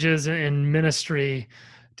marriages and ministry,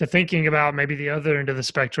 to thinking about maybe the other end of the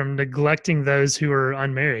spectrum, neglecting those who are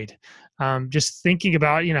unmarried. Just thinking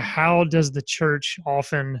about, how does the church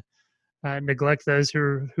often neglect those who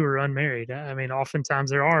are unmarried? I mean, oftentimes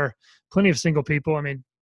there are plenty of single people. I mean,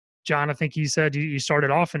 John, I think you said you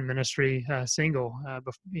started off in ministry single,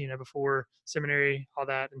 before seminary, all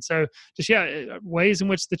that. And so just, ways in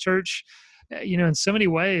which the church, in so many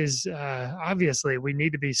ways, obviously we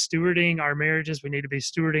need to be stewarding our marriages. We need to be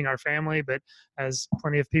stewarding our family. But as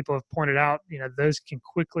plenty of people have pointed out, those can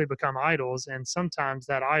quickly become idols. And sometimes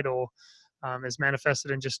that idol is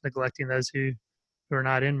manifested in just neglecting those who are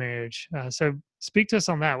not in marriage. So speak to us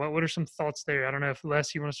on that. What are some thoughts there? I don't know if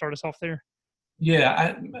Les, you want to start us off there?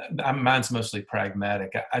 Yeah, mine's mostly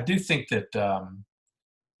pragmatic. I do think that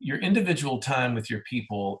your individual time with your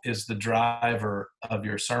people is the driver of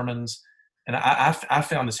your sermons. And I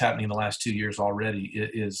found this happening in the last 2 years already.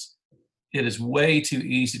 It is way too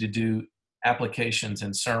easy to do applications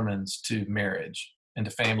and sermons to marriage and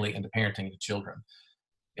to family and to parenting and to children.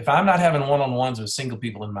 If I'm not having one-on-ones with single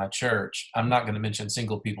people in my church, I'm not going to mention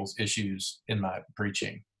single people's issues in my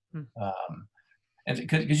preaching. And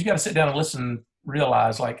because you got to sit down and listen,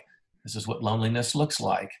 realize like, this is what loneliness looks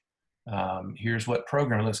like. Here's what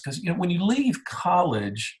program looks. Because when you leave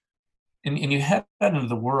college and you head out into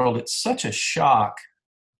the world, it's such a shock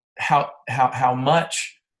how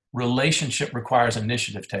much relationship requires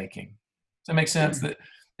initiative taking. Does that make sense? That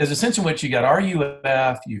there's a sense in which you got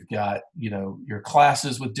RUF, you've got your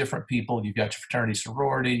classes with different people, you've got your fraternity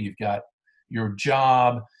sorority, you've got your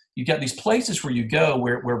job. You've got these places where you go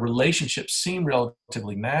where relationships seem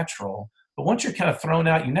relatively natural. But once you're kind of thrown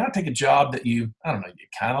out, you now take a job that you kind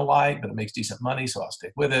of like, but it makes decent money, so I'll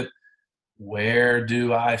stick with it. Where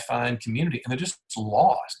do I find community? And they're just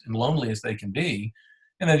lost and lonely as they can be.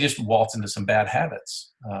 And they just waltz into some bad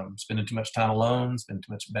habits, spending too much time alone, spending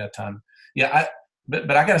too much bad time. Yeah,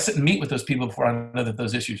 but I got to sit and meet with those people before I know that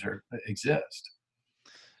those issues exist.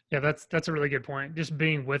 Yeah, that's a really good point. Just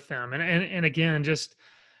being with them. And again, just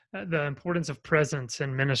the importance of presence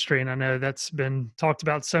in ministry. And I know that's been talked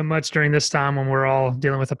about so much during this time when we're all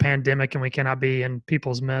dealing with a pandemic and we cannot be in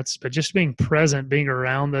people's midst, but just being present, being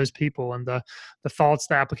around those people, and the thoughts,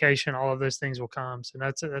 the application, all of those things will come. So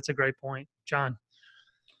that's a great point. John.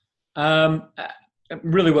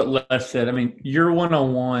 Really what Les said. I mean, your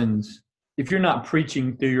one-on-ones, if you're not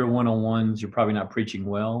preaching through your one-on-ones, you're probably not preaching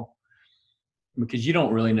well, because you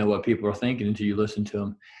don't really know what people are thinking until you listen to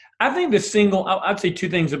them. I think I'd say two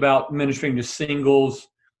things about ministering to singles.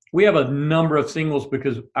 We have a number of singles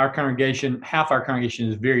because half our congregation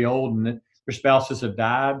is very old and their spouses have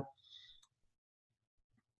died.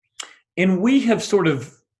 And we have sort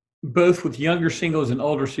of, both with younger singles and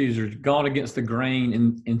older Caesars, gone against the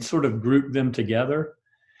grain and sort of grouped them together.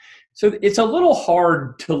 So it's a little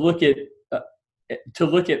hard to look at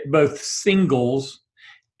both singles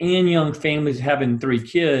and young families having 3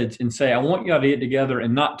 kids and say, I want y'all to get together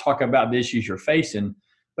and not talk about the issues you're facing,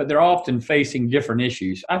 but they're often facing different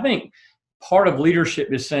issues. I think part of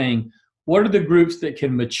leadership is saying, what are the groups that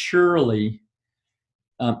can maturely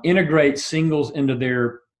integrate singles into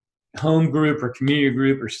their home group or community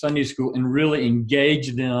group or Sunday school and really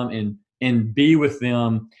engage them and be with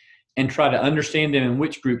them and try to understand them, and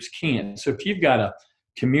which groups can't. So if you've got a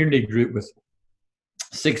community group with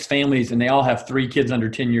 6 families and they all have 3 kids under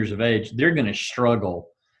 10 years of age, they're going to struggle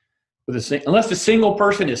with unless the single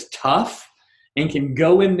person is tough and can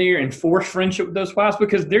go in there and force friendship with those wives,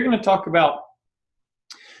 because they're going to talk about,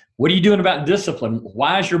 what are you doing about discipline?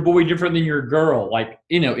 Why is your boy different than your girl? Like,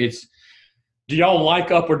 it's, do y'all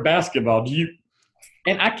like upward basketball?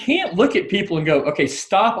 And I can't look at people and go, okay,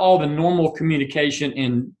 stop all the normal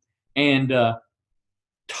communication and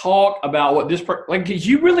talk about what this because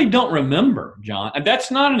you really don't remember, John. And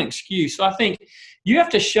that's not an excuse. So I think you have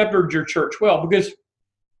to shepherd your church well, because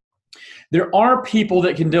there are people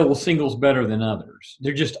that can deal with singles better than others.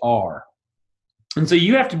 There just are. And so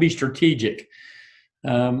you have to be strategic.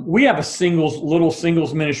 We have a little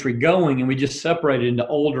singles ministry going, and we just separated into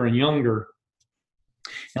older and younger.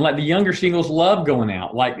 And like the younger singles love going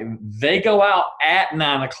out. Like they go out at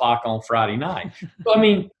 9:00 on Friday night.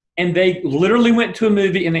 So, and they literally went to a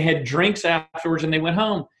movie and they had drinks afterwards and they went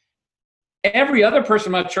home. Every other person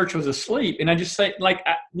in my church was asleep. And I just say,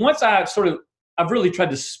 I've really tried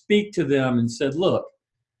to speak to them and said, look,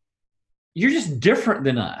 you're just different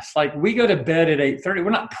than us. Like, we go to bed at 8:30. We're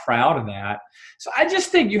not proud of that. So I just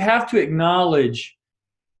think you have to acknowledge,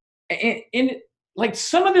 and like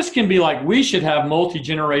some of this can be like, we should have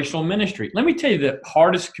multi-generational ministry. Let me tell you, the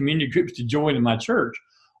hardest community groups to join in my church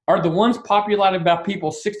are the ones populated by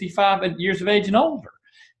people 65 years of age and older.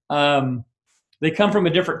 They come from a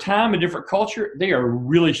different time, a different culture. They are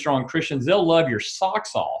really strong Christians. They'll love your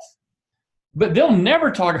socks off, but they'll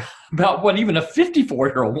never talk about what even a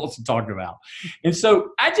 54-year-old wants to talk about. And so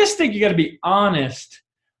I just think you got to be honest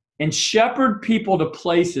and shepherd people to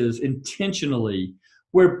places intentionally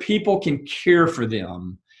where people can care for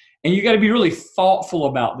them. And you got to be really thoughtful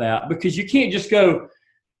about that, because you can't just go,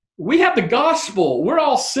 we have the gospel, we're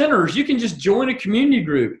all sinners, you can just join a community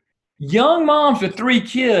group. Young moms with 3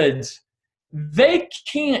 kids, they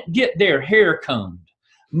can't get their hair combed,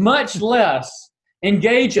 much less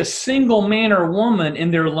engage a single man or woman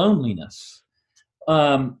in their loneliness.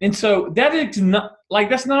 And so that is not,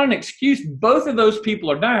 that's not an excuse. Both of those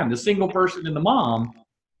people are dying, the single person and the mom,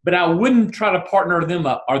 but I wouldn't try to partner them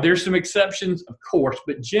up. Are there some exceptions? Of course,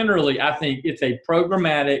 but generally I think it's a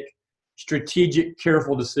programmatic, strategic,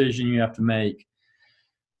 careful decision you have to make.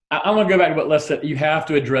 I want to go back to what Les said. You have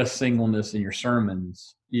to address singleness in your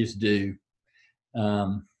sermons. You just do.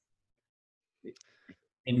 And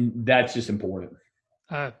that's just important.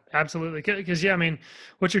 Absolutely. Because,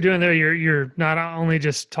 what you're doing there, you're not only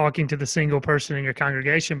just talking to the single person in your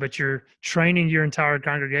congregation, but you're training your entire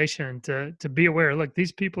congregation to be aware, look,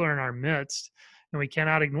 these people are in our midst and we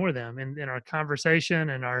cannot ignore them in our conversation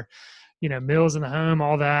and our, meals in the home,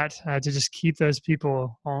 all that, to just keep those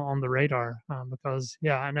people on the radar. Because,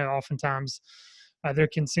 I know oftentimes there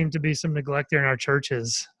can seem to be some neglect there in our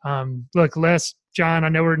churches. Look, Les, John, I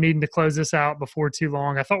know we're needing to close this out before too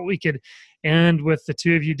long. I thought we could end with the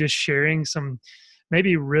two of you just sharing some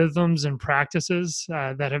maybe rhythms and practices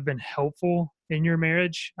that have been helpful in your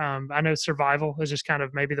marriage. I know survival is just kind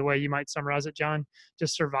of maybe the way you might summarize it, John,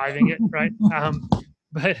 just surviving it, right?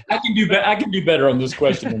 But I can do better on this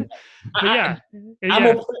question. I'm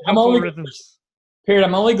only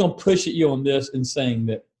going to push at you on this and saying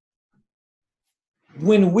that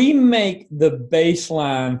when we make the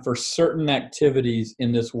baseline for certain activities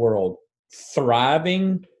in this world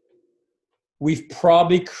thriving, we've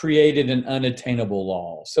probably created an unattainable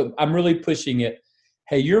law. So I'm really pushing it.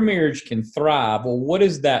 Hey, your marriage can thrive. Well, what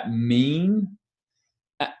does that mean?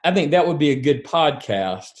 I think that would be a good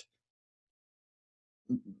podcast,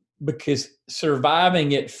 because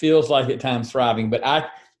surviving it feels like at times thriving. But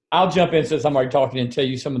I'll jump in since I'm already talking and tell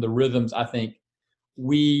you some of the rhythms I think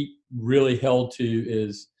we really held to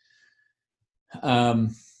is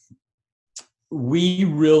we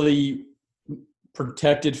really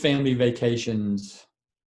protected family vacations.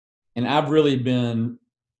 And I've really been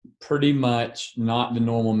pretty much not the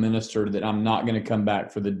normal minister that I'm not going to come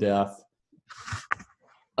back for the death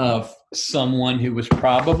of someone who was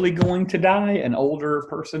probably going to die, an older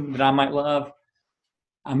person that I might love.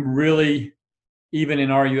 I'm really, even in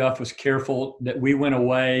RUF, was careful that we went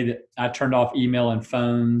away, that I turned off email and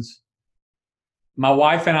phones. My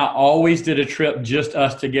wife and I always did a trip just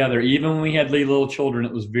us together. Even when we had little children,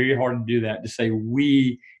 it was very hard to do that, to say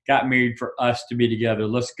we got married for us to be together.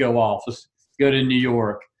 Let's go off. Let's go to New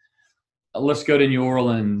York. Let's go to New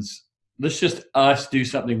Orleans. Let's just us do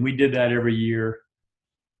something. We did that every year.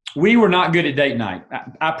 We were not good at date night.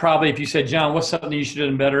 I probably, if you said, John, what's something you should have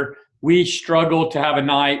done better? We struggled to have a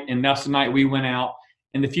night, and that's the night we went out.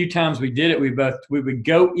 And the few times we did it, we would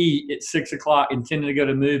go eat at 6:00, intending to go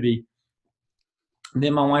to a movie. And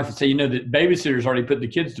then my wife would say, you know, the babysitter's already put the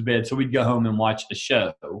kids to bed, so we'd go home and watch the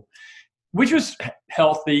show, which was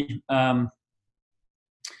healthy.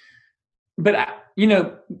 But, you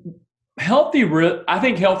know, I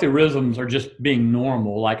think healthy rhythms are just being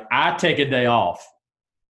normal. Like, I take a day off.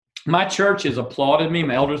 My church has applauded me.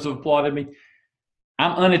 My elders have applauded me.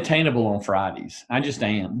 I'm unattainable on Fridays. I just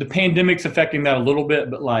am. The pandemic's affecting that a little bit,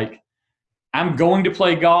 but like, I'm going to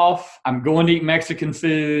play golf. I'm going to eat Mexican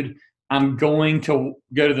food. I'm going to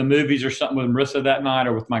go to the movies or something with Marissa that night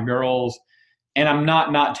or with my girls. And I'm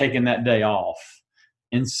not taking that day off.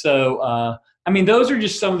 And so, I mean, those are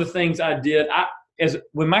just some of the things I did.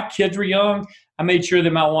 When my kids were young, I made sure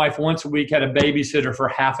that my wife once a week had a babysitter for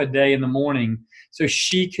half a day in the morning so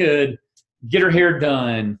she could get her hair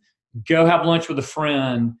done, go have lunch with a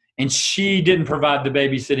friend, and she didn't provide the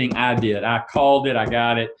babysitting. I did. I called it. I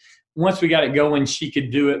got it. Once we got it going, she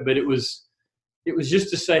could do it, but it was just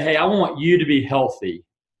to say, hey, I want you to be healthy.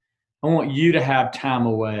 I want you to have time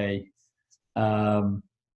away.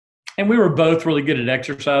 And we were both really good at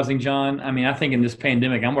exercising, John. I mean, I think in this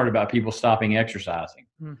pandemic, I'm worried about people stopping exercising.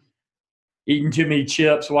 Eating too many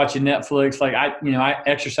chips, watching Netflix. Like, I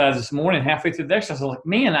exercised this morning. Halfway through the exercise, I was like,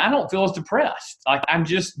 man, I don't feel as depressed. Like, I'm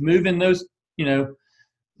just moving those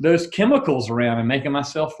chemicals around and making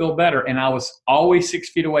myself feel better. And I was always 6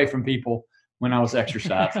 feet away from people when I was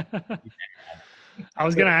exercising. I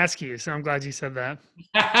was going to ask you, so I'm glad you said that.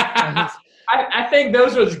 I think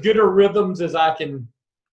those are as good a rhythms as I can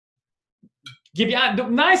give you. The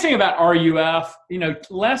nice thing about RUF,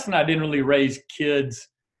 Les and I didn't really raise kids.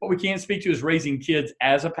 What we can't speak to is raising kids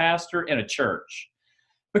as a pastor in a church.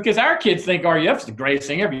 Because our kids think RUF is the greatest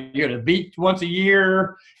thing ever. You go to the beach once a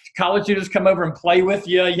year, college students come over and play with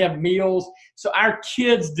you, you have meals. So our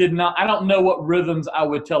kids did not, I don't know what rhythms I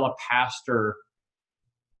would tell a pastor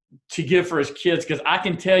to give for his kids, because I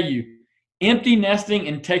can tell you, empty nesting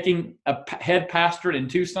and taking a head pastorate in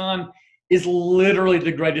Tucson is literally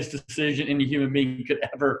the greatest decision any human being could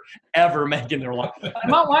ever make in their life.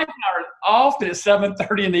 My wife and I are often at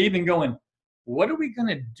 7:30 in the evening going, what are we going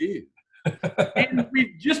to do? And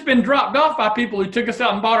we've just been dropped off by people who took us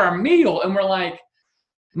out and bought our meal. And we're like,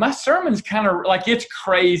 my sermon's kind of like, it's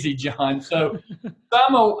crazy, John. So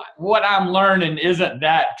some of what I'm learning isn't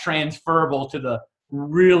that transferable to the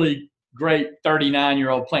really great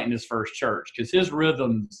 39-year-old planting his first church, because his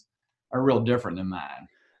rhythms are real different than mine.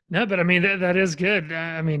 No, but I mean, that is good.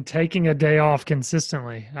 I mean, taking a day off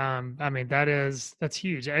consistently. I mean, that's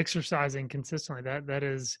huge. Exercising consistently, that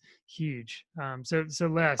is huge. So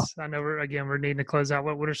Les, I know we're needing to close out.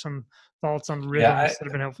 What are some thoughts on rhythms that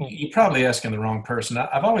have been helpful? You're probably asking the wrong person.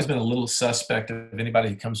 I've always been a little suspect of anybody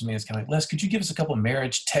who comes to me and is kind of like, Les, could you give us a couple of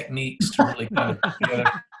marriage techniques to really kind of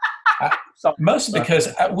together? Mostly because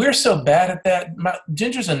we're so bad at that.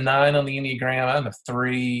 Ginger's a 9 on the Enneagram. I'm a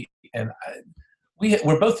 3, and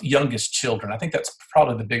we're both youngest children. I think that's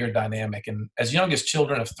probably the bigger dynamic. And as youngest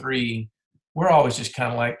children of 3, we're always just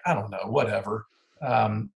kind of like, I don't know, whatever.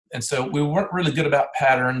 And so we weren't really good about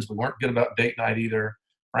patterns. We weren't good about date night either.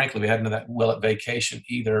 Frankly, we hadn't done that well at vacation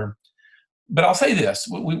either. But I'll say this.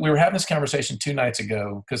 We were having this conversation 2 nights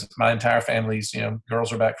ago because my entire family's,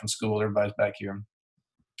 girls are back from school. Everybody's back here.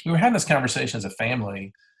 We were having this conversation as a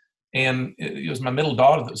family. And it was my middle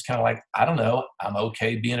daughter that was kind of like, I don't know, I'm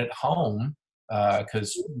okay being at home.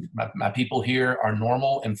 Because my people here are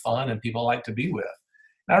normal and fun and people I like to be with.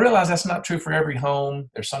 And I realize that's not true for every home.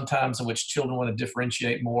 There's some times in which children want to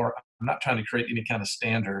differentiate more. I'm not trying to create any kind of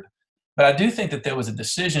standard. But I do think that there was a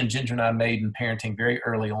decision Ginger and I made in parenting very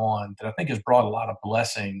early on that I think has brought a lot of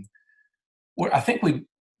blessing. Where I think we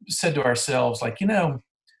said to ourselves, like,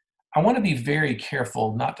 I want to be very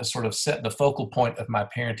careful not to sort of set the focal point of my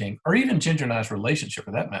parenting, or even Ginger and I's relationship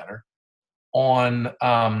for that matter, on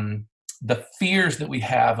the fears that we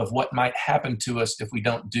have of what might happen to us if we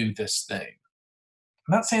don't do this thing.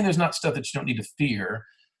 I'm not saying there's not stuff that you don't need to fear.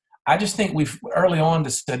 I just think we've early on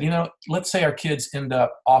just said, let's say our kids end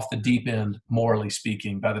up off the deep end, morally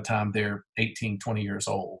speaking, by the time they're 18, 20 years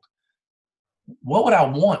old. What would I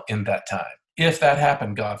want in that time if that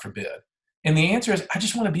happened, God forbid? And the answer is, I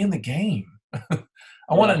just want to be in the game.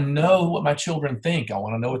 I want to know what my children think. I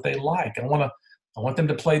want to know what they like. I want to I want them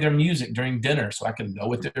to play their music during dinner so I can know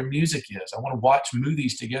what their music is. I want to watch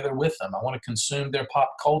movies together with them. I want to consume their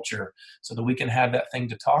pop culture so that we can have that thing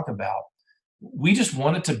to talk about. We just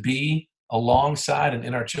want it to be alongside and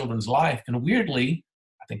in our children's life. And weirdly,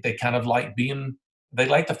 I think they kind of like they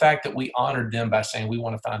like the fact that we honored them by saying, we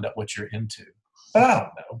want to find out what you're into. But I don't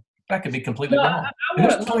know. That could be completely wrong.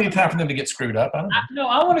 There's plenty of time for them to get screwed up. I don't know. No,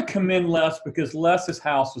 I want to commend Les because Les's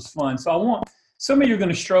house was fun. So some of you are going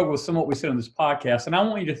to struggle with some of what we said on this podcast. And I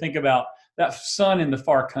want you to think about that son in the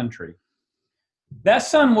far country. That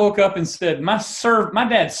son woke up and said, my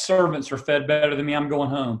dad's servants are fed better than me. I'm going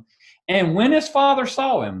home. And when his father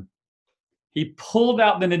saw him, he pulled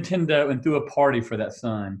out the Nintendo and threw a party for that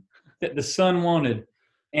son that the son wanted.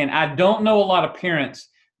 And I don't know a lot of parents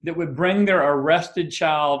that would bring their arrested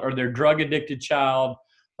child or their drug-addicted child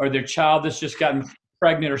or their child that's just gotten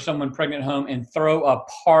pregnant or someone pregnant home and throw a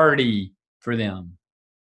party for them.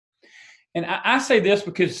 And I say this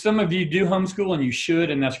because some of you do homeschool and you should,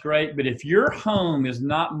 and that's great. But if your home is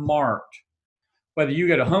not marked, whether you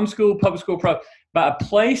go to homeschool, public school, by a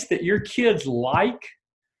place that your kids like,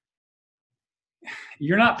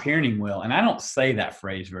 you're not parenting well. And I don't say that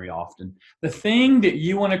phrase very often. The thing that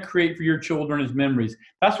you want to create for your children is memories.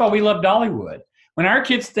 That's why we love Dollywood. When our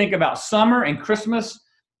kids think about summer and Christmas,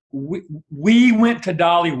 we went to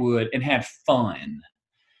Dollywood and had fun.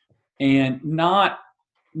 And not,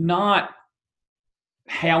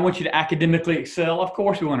 hey, I want you to academically excel. Of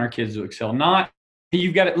course we want our kids to excel. Not,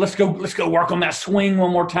 you've got it, let's go work on that swing one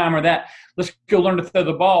more time, or that, let's go learn to throw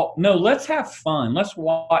the ball. No, let's have fun. Let's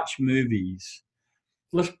watch movies.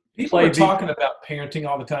 People are talking about parenting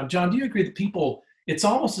all the time. John, do you agree that it's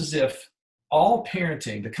almost as if all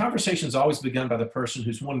parenting, the conversation has always begun by the person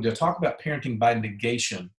who's wanting to talk about parenting by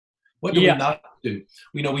negation. What do we not do?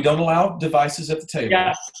 We know we don't allow devices at the table.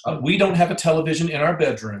 Yes. We don't have a television in our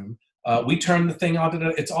bedroom. We turn the thing on.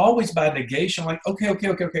 It's always by negation, like,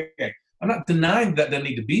 okay. I'm not denying that they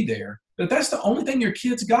need to be there, but if that's the only thing your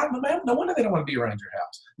kids got, no wonder they don't want to be around your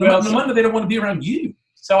house. No wonder they don't want to be around you.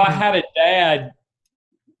 So I had a dad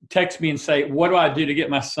text me and say, what do I do to get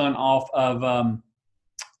my son off of,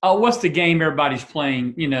 what's the game everybody's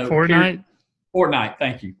playing? Fortnite? Fortnite,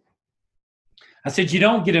 thank you. I said, you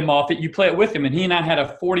don't get him off it. You play it with him. And he and I had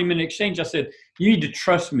a 40-minute exchange. I said, you need to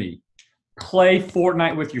trust me. Play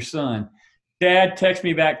Fortnite with your son. Dad texted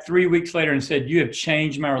me back 3 weeks later and said, you have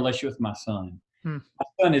changed my relationship with my son. My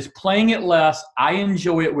son is playing it less. I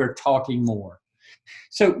enjoy it. We're talking more.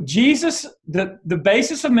 So Jesus, the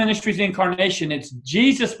basis of ministry is the incarnation. It's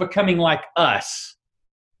Jesus becoming like us,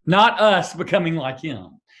 not us becoming like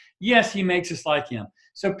him. Yes, he makes us like him.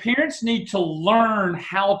 So parents need to learn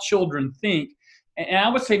how children think. And I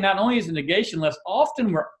would say not only is it negation less,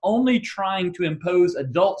 often we're only trying to impose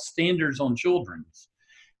adult standards on children.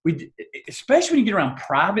 Especially when you get around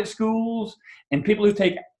private schools and people who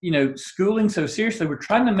take, schooling so seriously, we're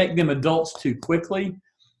trying to make them adults too quickly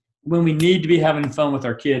when we need to be having fun with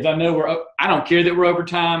our kids. I know I don't care that we're over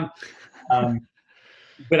time.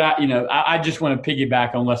 But I just want to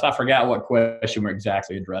piggyback on this. I forgot what question we're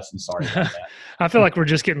exactly addressing. Sorry about that. I feel like we're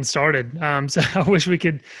just getting started. So I wish we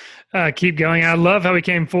could keep going. I love how we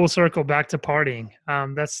came full circle back to partying.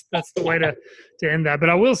 That's the way to end that.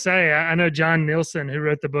 But I will say, I know John Newsom, who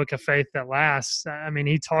wrote the book A Faith That Lasts. I mean,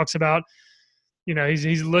 he talks about,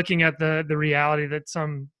 he's looking at the reality that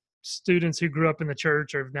some students who grew up in the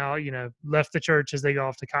church or have now, left the church as they go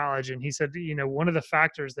off to college. And he said, one of the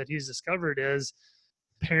factors that he's discovered is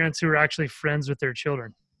parents who are actually friends with their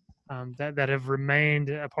children that have remained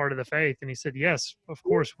a part of the faith. And he said, yes, of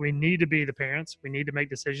course, we need to be the parents. We need to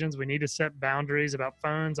make decisions. We need to set boundaries about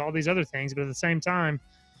phones, all these other things. But at the same time,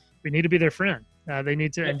 we need to be their friend. They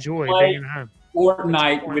need to enjoy being in the home.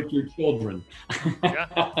 Fortnite with your children.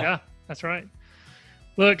 Yeah, that's right.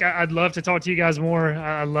 Look, I'd love to talk to you guys more.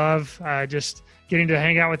 I love just getting to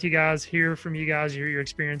hang out with you guys, hear from you guys, your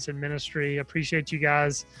experience in ministry. Appreciate you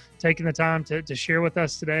guys taking the time to share with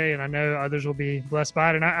us today. And I know others will be blessed by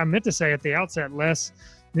it. And I meant to say at the outset, Les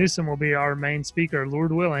Newsom will be our main speaker,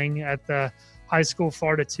 Lord willing, at the High School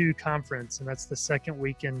FARTA 2 conference. And that's the second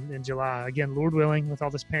week in July. Again, Lord willing, with all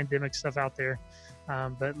this pandemic stuff out there.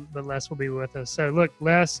 But Les will be with us. So look,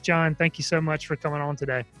 Les, John, thank you so much for coming on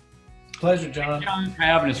today. Pleasure, John. Thanks, John, for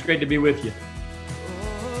having us. Great to be with you.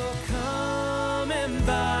 Oh, come and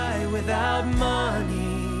buy without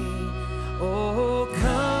money. Oh,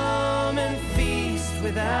 come and feast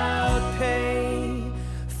without pay.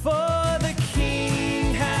 For the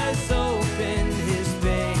King has opened his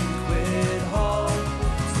banquet hall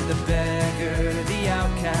to the best.